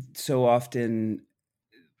like so often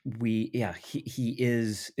he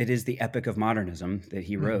is, it is the epic of modernism that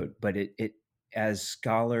he Mhm. wrote, but it as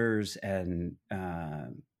scholars and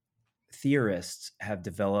theorists have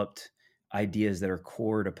developed ideas that are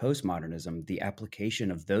core to postmodernism, the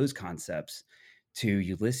application of those concepts to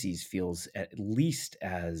Ulysses feels at least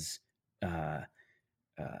as uh,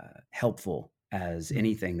 helpful as Mhm.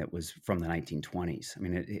 anything that was from the 1920s. I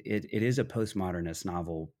mean, it is a postmodernist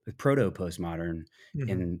novel, proto postmodern,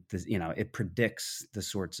 Mhm. in the, it predicts the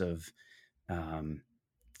sorts of um,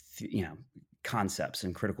 you know concepts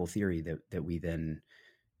and critical theory that we then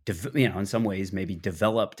in some ways maybe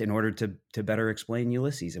developed in order to better explain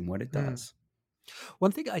Ulysses and what it Mm. does.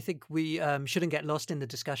 One thing I think we shouldn't get lost in the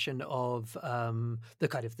discussion of the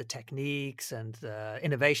kind of the techniques and the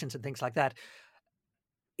innovations and things like that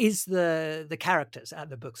is the characters at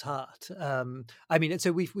the book's heart. I mean, and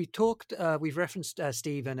so we've talked, we've referenced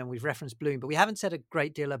Stephen and we've referenced Bloom, but we haven't said a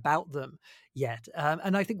great deal about them yet.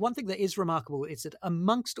 And I think one thing that is remarkable is that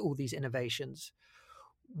amongst all these innovations,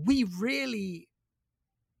 we really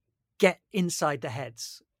get inside the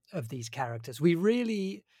heads of these characters. We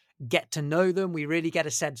really get to know them. We really get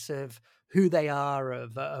a sense of who they are,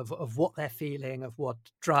 of what they're feeling, of what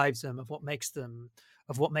drives them, of what makes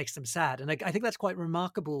them sad. And I think that's quite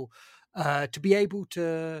remarkable to be able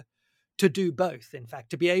to do both. In fact,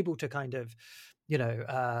 to be able to kind of, you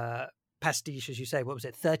know, pastiche, as you say, what was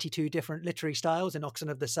it, 32 different literary styles in Oxen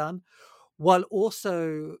of the Sun, while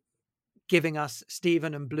also giving us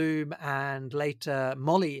Stephen and Bloom and later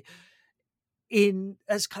Molly in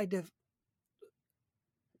as kind of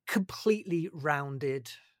completely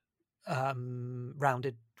rounded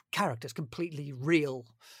characters, completely real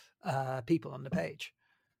people on the page.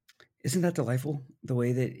 Isn't that delightful? The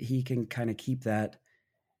way that he can kind of keep that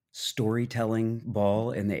storytelling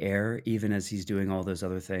ball in the air, even as he's doing all those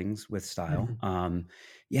other things with style. Mhm,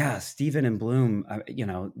 Yeah, Stephen and Bloom,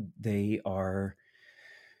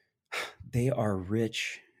 they are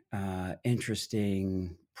rich,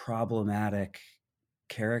 interesting, problematic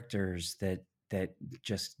characters that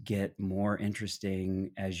just get more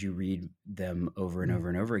interesting as you read them over and mhm, over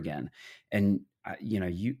and over again. And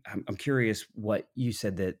I'm curious what you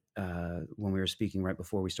said, that when we were speaking right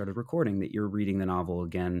before we started recording, that you're reading the novel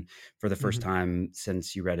again for the first mhm, time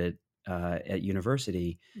since you read it at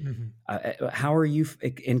university. mhm. How are you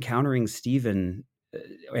encountering Stephen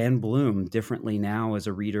and Bloom differently now as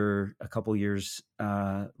a reader a couple years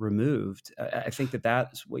removed? I think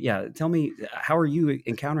that's what. Yeah, tell me, how are you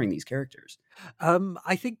encountering these characters?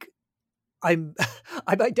 I think I'm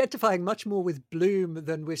I'm identifying much more with Bloom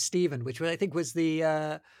than with Stephen, I think was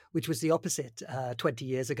which was the opposite 20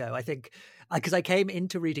 years ago. I think because I came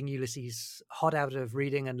into reading Ulysses hot out of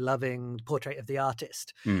reading and loving Portrait of the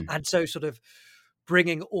Artist, Mm, and so sort of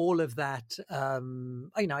bringing all of that.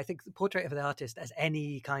 I think the Portrait of the Artist, as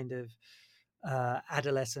any kind of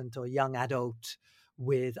adolescent or young adult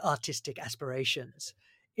with artistic aspirations,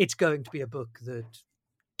 it's going to be a book that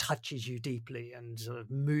touches you deeply and sort of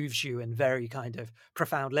moves you in very kind of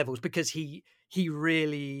profound levels because he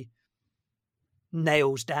really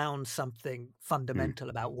nails down something mm, fundamental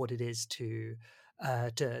about what it is to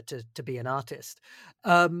be an artist.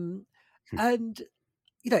 Um, mm, and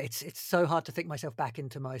it's so hard to think myself back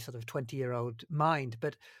into my sort of 20-year-old mind,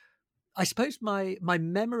 but I suppose my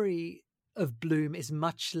memory of Bloom is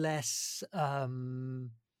much less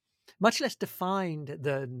defined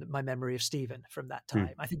than my memory of Stephen from that mm,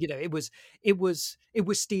 time. I think it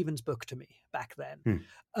was Stephen's book to me back then. mm,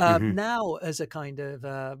 mhm, Now, as a kind of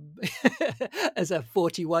as a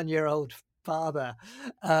 41-year-old father,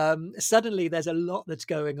 suddenly there's a lot that's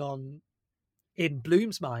going on in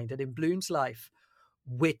Bloom's mind and in Bloom's life,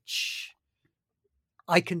 which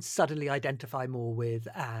I can suddenly identify more with,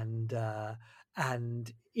 and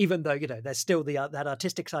even though there's still that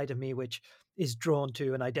artistic side of me which is drawn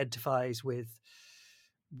to and identifies with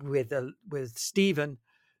Stephen.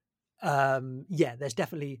 Yeah, there's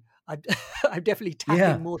definitely I'm I'm definitely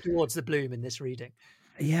tapping yeah. more towards the Bloom in this reading.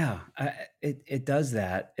 Yeah, it does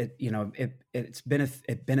that.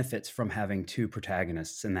 It benefits from having two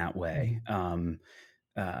protagonists in that way. Mhm.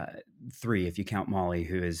 Uh, Three, if you count Molly,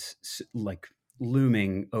 who is like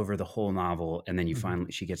looming over the whole novel, and then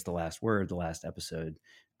Mhm. she gets the last word, the last episode,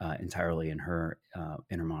 entirely in her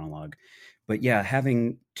inner monologue. But yeah,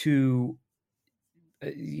 having two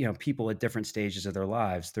people at different stages of their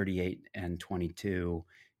lives, 38 and 22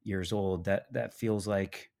 years old, that feels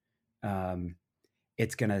like um,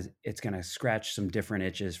 it's gonna scratch some different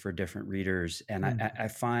itches for different readers. And Mhm. I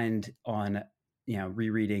find on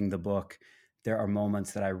rereading the book, there are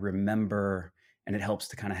moments that I remember, and it helps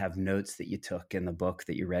to kind of have notes that you took in the book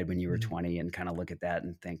that you read when you were Mhm. 20, and kind of look at that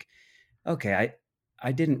and think, okay,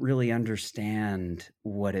 I didn't really understand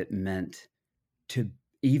what it meant to,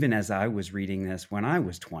 even as I was reading this when I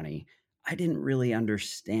was 20, I didn't really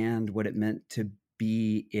understand what it meant to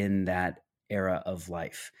be in that era of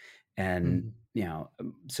life. And, Mhm.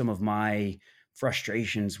 some of my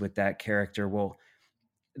frustrations with that character, well,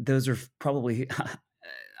 those are probably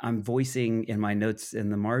I'm voicing in my notes in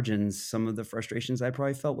the margins some of the frustrations I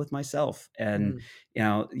probably felt with myself. And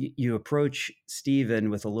Mhm. you approach Stephen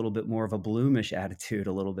with a little bit more of a bloomish attitude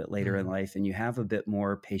a little bit later in Mhm. life, and you have a bit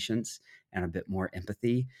more patience and a bit more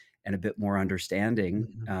empathy and a bit more understanding,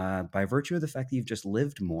 Mhm. by virtue of the fact that you've just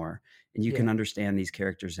lived more, and you can Yeah. understand these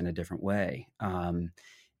characters in a different way.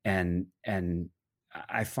 And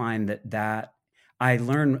I find that I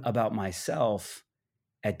learn about myself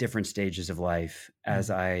at different stages of life as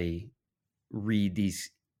Mhm. I read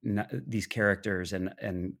these characters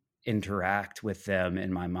and interact with them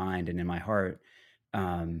in my mind and in my heart.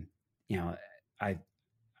 Um, you know, I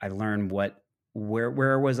I learn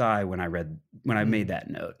where was I when I made Mhm. that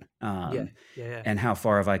note, Yeah. Yeah, yeah. and how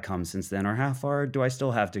far have I come since then, or how far do I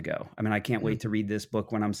still have to go? I mean, I can't wait to Mhm. read this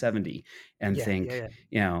book when I'm 70 and Yeah, yeah, think,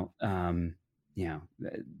 yeah.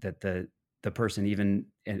 that the person even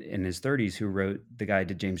in his 30s who wrote the guide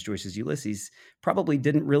to James Joyce's Ulysses probably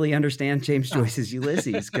didn't really understand James Oh. Joyce's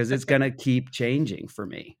Ulysses, because it's going to keep changing for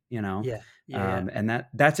me, Yeah. Yeah, yeah. and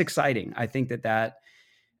that's exciting. I think that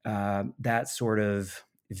sort of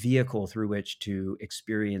vehicle through which to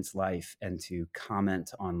experience life and to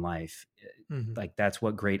comment on life, Mhm. like that's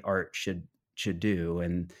what great art should do.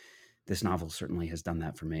 And this novel certainly has done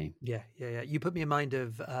that for me. Yeah, yeah, yeah. You put me in mind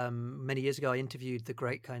of many years ago. I interviewed the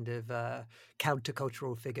great kind of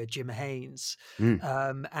countercultural figure Jim Haynes,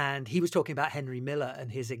 Mm, and he was talking about Henry Miller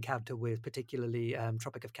and his encounter with particularly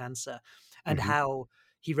Tropic of Cancer, and hmm how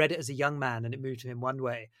he read it as a young man and it moved him in one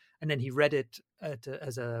way, and then he read it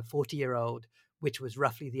as a 40-year-old, which was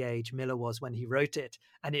roughly the age Miller was when he wrote it,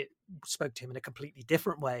 and it spoke to him in a completely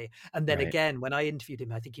different way. And then right. again, when I interviewed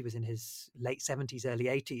him, I think he was in his late 70s, early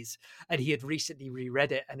 80s, and he had recently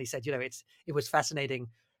reread it, and he said, it was fascinating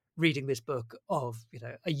reading this book of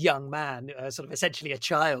a young man, sort of essentially a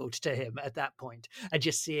child to him at that point, and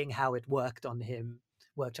just seeing how it worked on him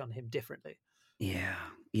differently. Yeah,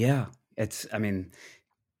 yeah. I mean,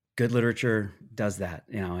 good literature does that,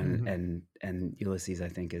 and Mhm. Ulysses, I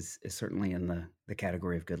think, is certainly in the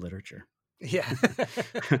category of good literature. Yeah.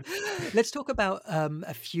 Let's talk about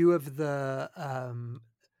a few of the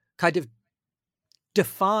kind of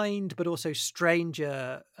defined but also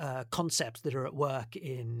stranger concepts that are at work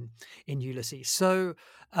in Ulysses. So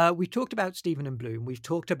we talked about Stephen and Bloom. We've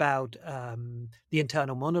talked about the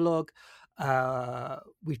internal monologue.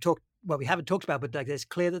 We've talked. Well, we haven't talked about, but like, it's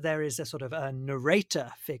clear that there is a sort of a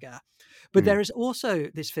narrator figure, but Mm, there is also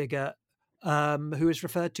this figure who is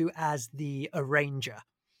referred to as the arranger,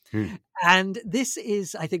 mm, and this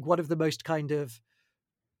is, I think, one of the most kind of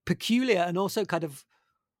peculiar and also kind of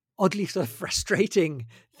oddly sort of frustrating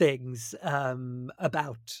things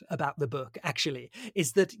about the book actually,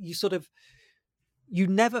 is that you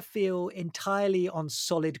never feel entirely on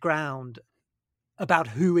solid ground about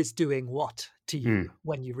who is doing what to you mm,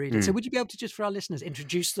 when you read it. So mm. would you be able to, just for our listeners,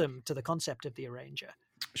 introduce them to the concept of the arranger?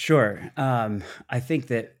 Sure. I think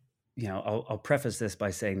that, I'll preface this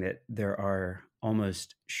by saying that there are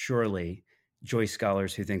almost surely Joyce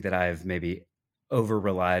scholars who think that I've maybe over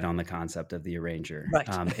relied on the concept of the arranger. Right.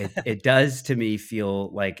 It does to me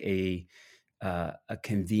feel like a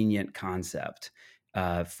convenient concept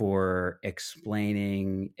for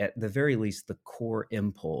explaining, at the very least, the core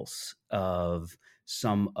impulse of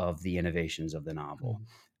some of the innovations of the novel,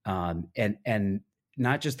 Mhm. and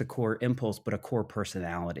not just the core impulse, but a core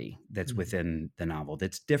personality that's Mhm. within the novel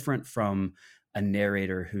that's different from a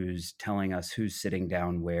narrator who's telling us who's sitting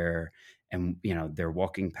down where, and they're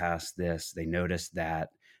walking past this, they notice that.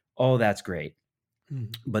 Oh, that's great.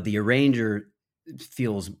 Mhm. But the arranger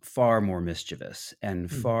feels far more mischievous and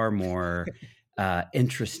Mhm. far more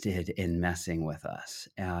interested in messing with us.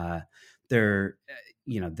 They're,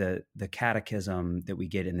 the catechism that we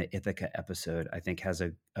get in the Ithaca episode, I think has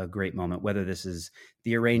a great moment, whether this is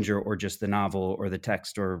the arranger or just the novel or the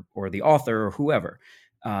text or the author or whoever.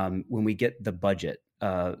 When we get the budget,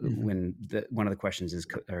 when one of the questions is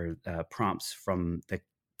prompts from the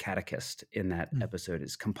catechist in that episode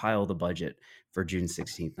is compile the budget for June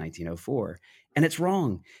 16th, 1904. And it's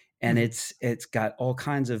wrong. And it's got all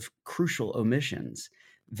kinds of crucial omissions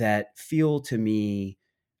that feel to me,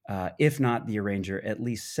 if not the arranger, at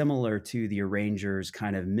least similar to the arranger's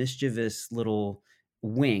kind of mischievous little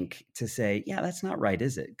wink to say, yeah, that's not right,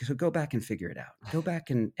 is it? So go back and figure it out. Go back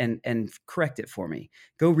and correct it for me.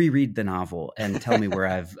 Go reread the novel and tell me where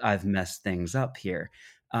I've messed things up here.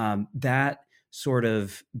 That sort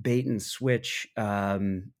of bait and switch,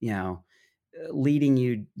 leading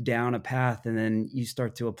you down a path, and then you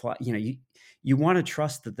start to apply, you want to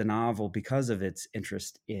trust that the novel, because of its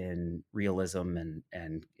interest in realism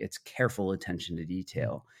and its careful attention to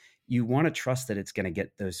detail, you want to trust that it's going to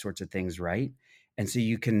get those sorts of things right. And so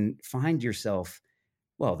you can find yourself,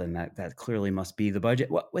 well, then that clearly must be the budget.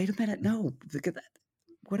 Wait a minute. No, look at that.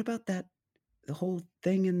 What about that? The whole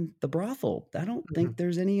thing in the brothel. I don't think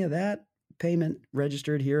there's any of that payment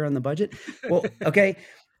registered here on the budget. Well, okay.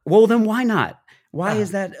 Well, then why not? Why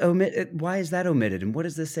is that omitted? And what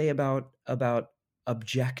does this say about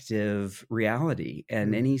objective reality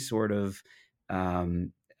and any sort of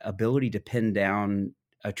ability to pin down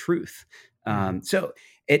a truth? So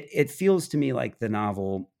it feels to me like the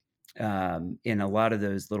novel, in a lot of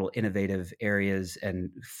those little innovative areas and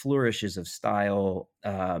flourishes of style,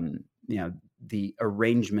 the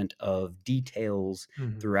arrangement of details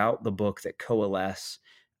throughout the book that coalesce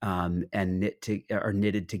and are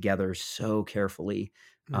knitted together so carefully.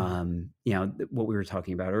 What we were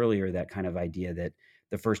talking about earlier, that kind of idea that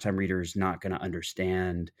the first time reader is not going to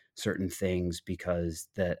understand certain things because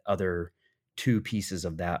the other two pieces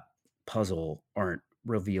of that puzzle aren't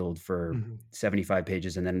revealed for 75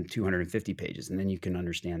 pages and then 250 pages. And then you can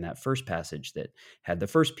understand that first passage that had the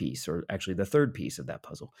first piece, or actually the third piece of that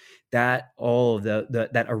puzzle. That all of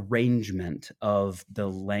that arrangement of the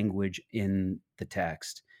language in the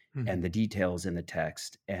text and the details in the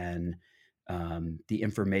text and the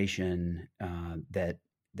information that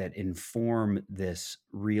inform this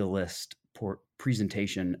realist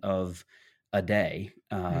presentation of a day,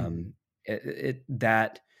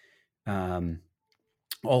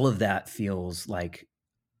 all of that feels like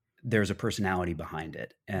there's a personality behind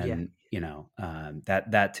it. And,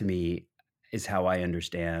 that to me is how I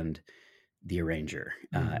understand the arranger,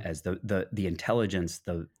 as the intelligence,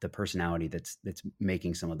 the personality that's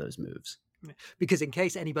making some of those moves. Because in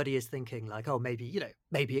case anybody is thinking like, oh, maybe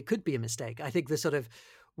it could be a mistake, I think the sort of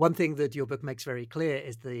one thing that your book makes very clear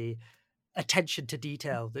is the attention to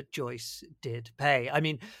detail that Joyce did pay. I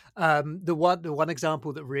mean, the one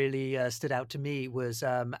example that really stood out to me was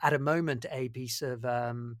at a moment a piece of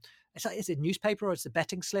is it newspaper or it's a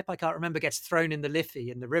betting slip? I can't remember. Gets thrown in the Liffey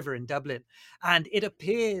in the river in Dublin, and it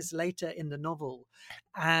appears later in the novel.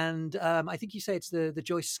 And I think you say it's the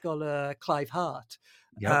Joyce scholar Clive Hart.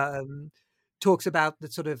 Yep. Talks about the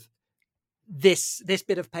sort of this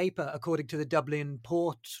bit of paper, according to the Dublin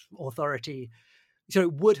Port Authority, so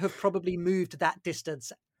it would have probably moved that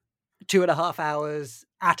distance 2.5 hours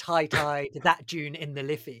at high tide that June in the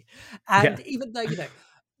Liffey. And even though,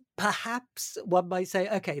 perhaps one might say,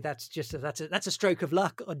 okay, that's a stroke of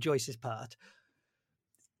luck on Joyce's part,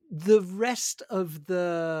 the rest of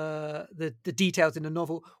the details in the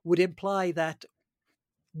novel would imply that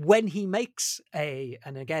when he makes and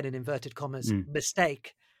again in inverted commas,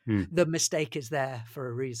 mistake, the mistake is there for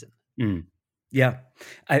a reason. Yeah.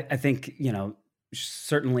 I think,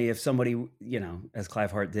 certainly if somebody, as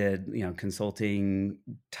Clive Hart did, consulting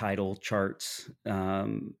title charts,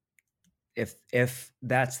 if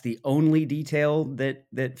that's the only detail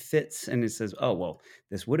that fits and it says, oh, well,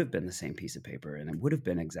 this would have been the same piece of paper and it would have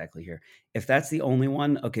been exactly here. If that's the only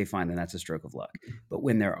one, okay, fine, then that's a stroke of luck. But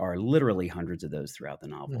when there are literally hundreds of those throughout the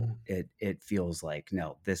novel, it feels like,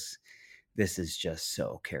 no, this is just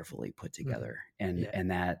so carefully put together. And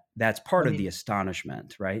that's part of the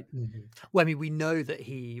astonishment, right? Well, I mean, we know that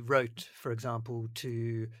he wrote, for example,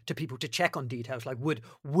 to people to check on details, like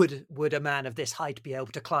would a man of this height be able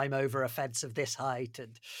to climb over a fence of this height?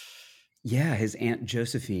 And yeah, his Aunt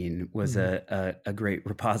Josephine was a great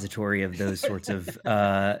repository of those sorts of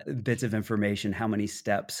bits of information. How many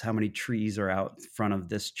steps, how many trees are out front of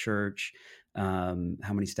this church? How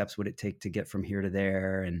many steps would it take to get from here to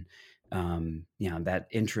there? And that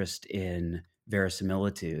interest in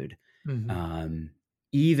verisimilitude,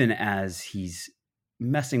 even as he's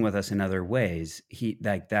messing with us in other ways. He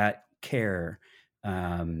like that care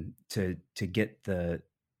to get the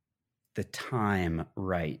time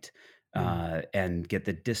right, Mm. and get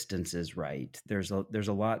the distances right. There's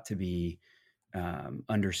a lot to be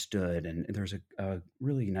understood, and there's a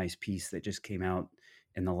really nice piece that just came out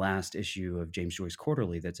in the last issue of James Joyce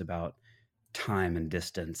Quarterly that's about time and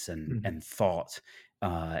distance Mm. and thought,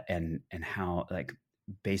 and how, like,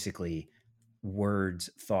 basically words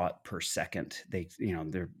thought per second.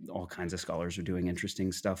 There all kinds of scholars are doing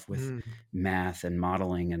interesting stuff with Mm. math and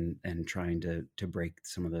modeling and trying to break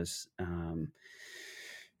some of those,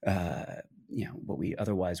 uh, what we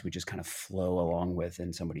otherwise would just kind of flow along with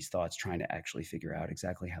in somebody's thoughts, trying to actually figure out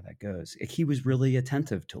exactly how that goes. He was really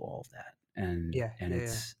attentive to all of that, and Yeah, and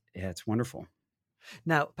yeah, yeah. it's wonderful.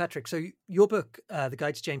 Now, Patrick, so your book, The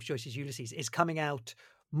Guide to James Joyce's Ulysses, is coming out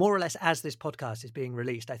more or less as this podcast is being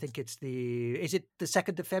released. I think is it the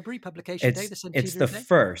 2nd of February, publication day, the It's the centenary day?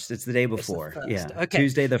 first. It's the day It's the before. first. Yeah, Okay.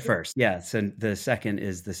 Tuesday the first. Yes, and the second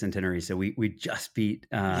is the centenary. So we just beat.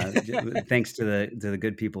 Thanks to the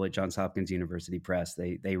good people at Johns Hopkins University Press.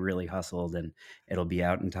 They really hustled, and it'll be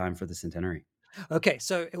out in time for the centenary. Okay,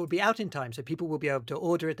 so it will be out in time, so people will be able to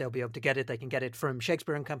order it. They'll be able to get it. They can get it from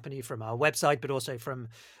Shakespeare and Company, from our website, but also from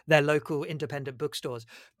their local independent bookstores.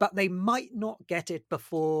 But they might not get it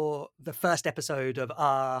before the first episode of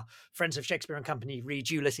our Friends of Shakespeare and Company Read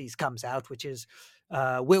Ulysses comes out, which is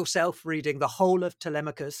Will Self reading the whole of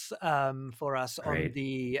Telemachus for us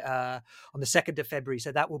Great. on the 2nd of February.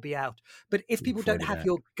 So that will be out. But if Looking people forward don't to have that.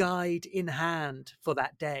 your guide in hand for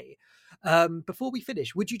that day, before we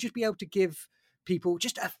finish, would you just be able to give people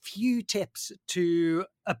just a few tips to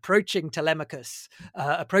approaching Telemachus,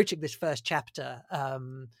 approaching this first chapter,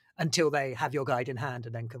 until they have your guide in hand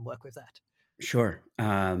and then can work with that? Sure.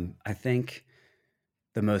 I think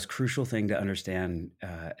the most crucial thing to understand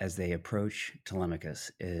as they approach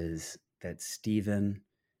Telemachus is that Stephen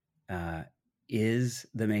uh, is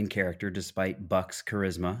the main character, despite Buck's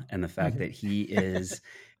charisma and the fact Mhm. that he is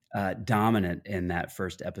dominant in that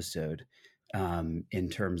first episode, in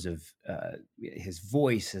terms of his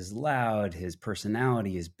voice is loud, his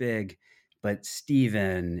personality is big, but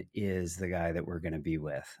Stephen is the guy that we're going to be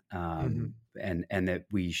with, Mhm. and that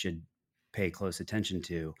we should pay close attention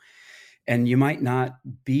to. And you might not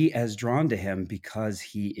be as drawn to him because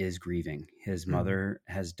he is grieving. His Mhm. mother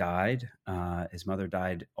has died. His mother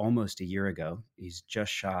died almost a year ago. He's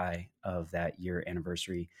just shy of that year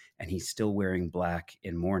anniversary, and he's still wearing black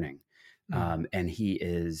in mourning. Mhm. And he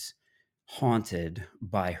is haunted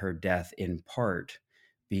by her death in part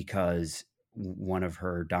because one of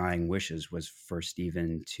her dying wishes was for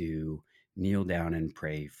Stephen to kneel down and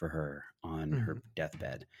pray for her on her Mhm.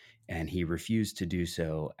 deathbed. And he refused to do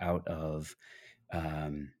so out of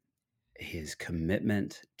um, his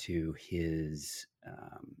commitment to his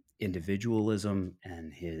individualism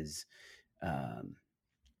and um,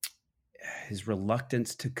 his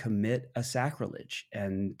reluctance to commit a sacrilege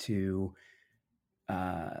and to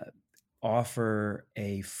uh, offer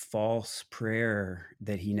a false prayer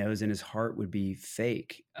that he knows in his heart would be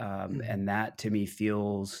fake. Mhm. And that to me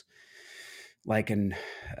feels like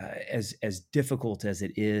as difficult as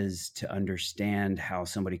it is to understand how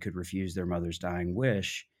somebody could refuse their mother's dying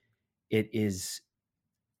wish, it is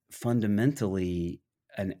fundamentally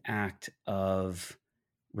an act of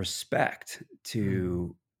respect Mhm.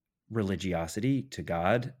 to religiosity, to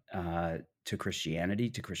God, to Christianity,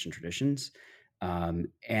 to Christian traditions,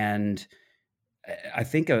 and I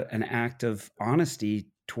think an act of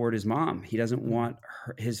honesty toward his mom. He doesn't Mhm. want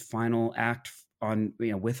his final act on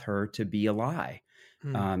with her to be a lie.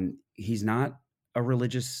 Mhm. He's not a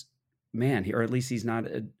religious man, or at least he's not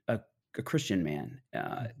a Christian man.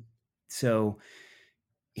 Mhm. So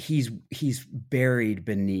he's buried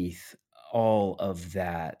beneath all of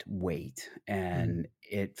that weight, Mhm. and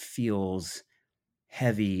it feels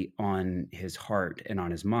heavy on his heart and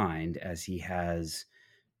on his mind as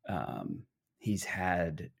um, he's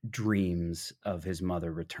had dreams of his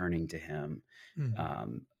mother returning to him, Mhm.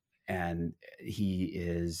 um, and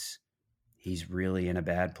he's really in a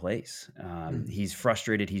bad place. Mhm. He's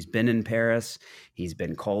frustrated. He's been in Paris. He's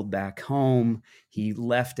been called back home. He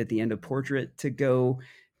left at the end of Portrait to go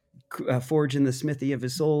forge in the smithy of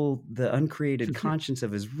his soul the uncreated conscience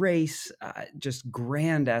of his race. Just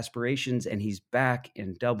grand aspirations, and he's back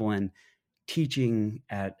in Dublin teaching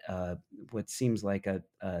at what seems like a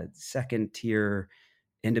second tier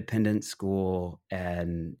independent school,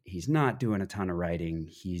 and he's not doing a ton of writing.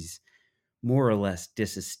 He's more or less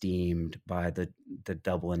disesteemed by the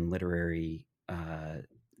Dublin literary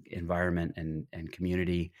environment and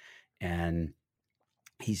community, and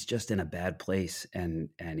he's just in a bad place, and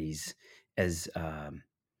as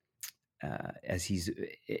he's,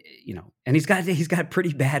 and he's got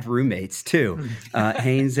pretty bad roommates too.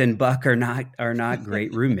 Haynes and Buck are not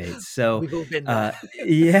great roommates. So We've all been there.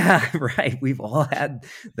 yeah, right. We've all had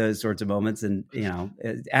those sorts of moments, and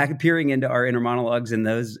peering into our inner monologues in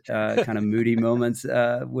those kind of moody moments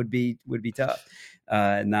would be tough.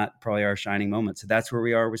 Not probably our shining moment. So that's where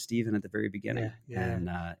we are with Stephen at the very beginning, and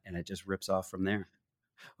it just rips off from there.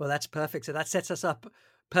 Well, that's perfect. So that sets us up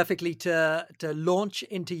perfectly to launch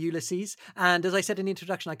into Ulysses. And as I said in the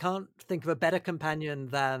introduction, I can't think of a better companion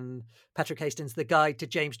than Patrick Hastings' The Guide to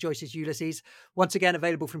James Joyce's Ulysses. Once again,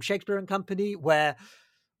 available from Shakespeare and Company, where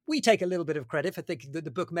we take a little bit of credit for thinking that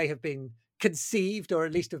the book may have been conceived, or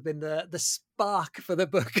at least have been the spark for the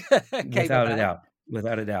book came Without a about. doubt.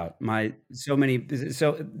 Without a doubt. This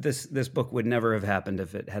book would never have happened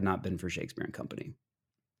if it had not been for Shakespeare and Company.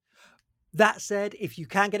 That said, if you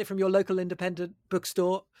can get it from your local independent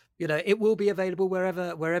bookstore, it will be available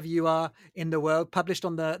wherever you are in the world. Published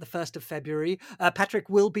on the 1st of February. Patrick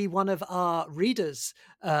will be one of our readers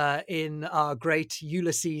in our great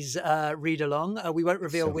Ulysses read along. We won't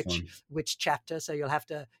reveal which chapter, so you'll have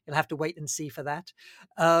to wait and see for that.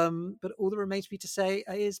 But all that remains for me to say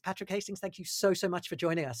is, Patrick Hastings, thank you so much for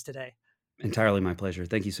joining us today. Entirely my pleasure.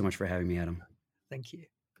 Thank you so much for having me, Adam. Thank you.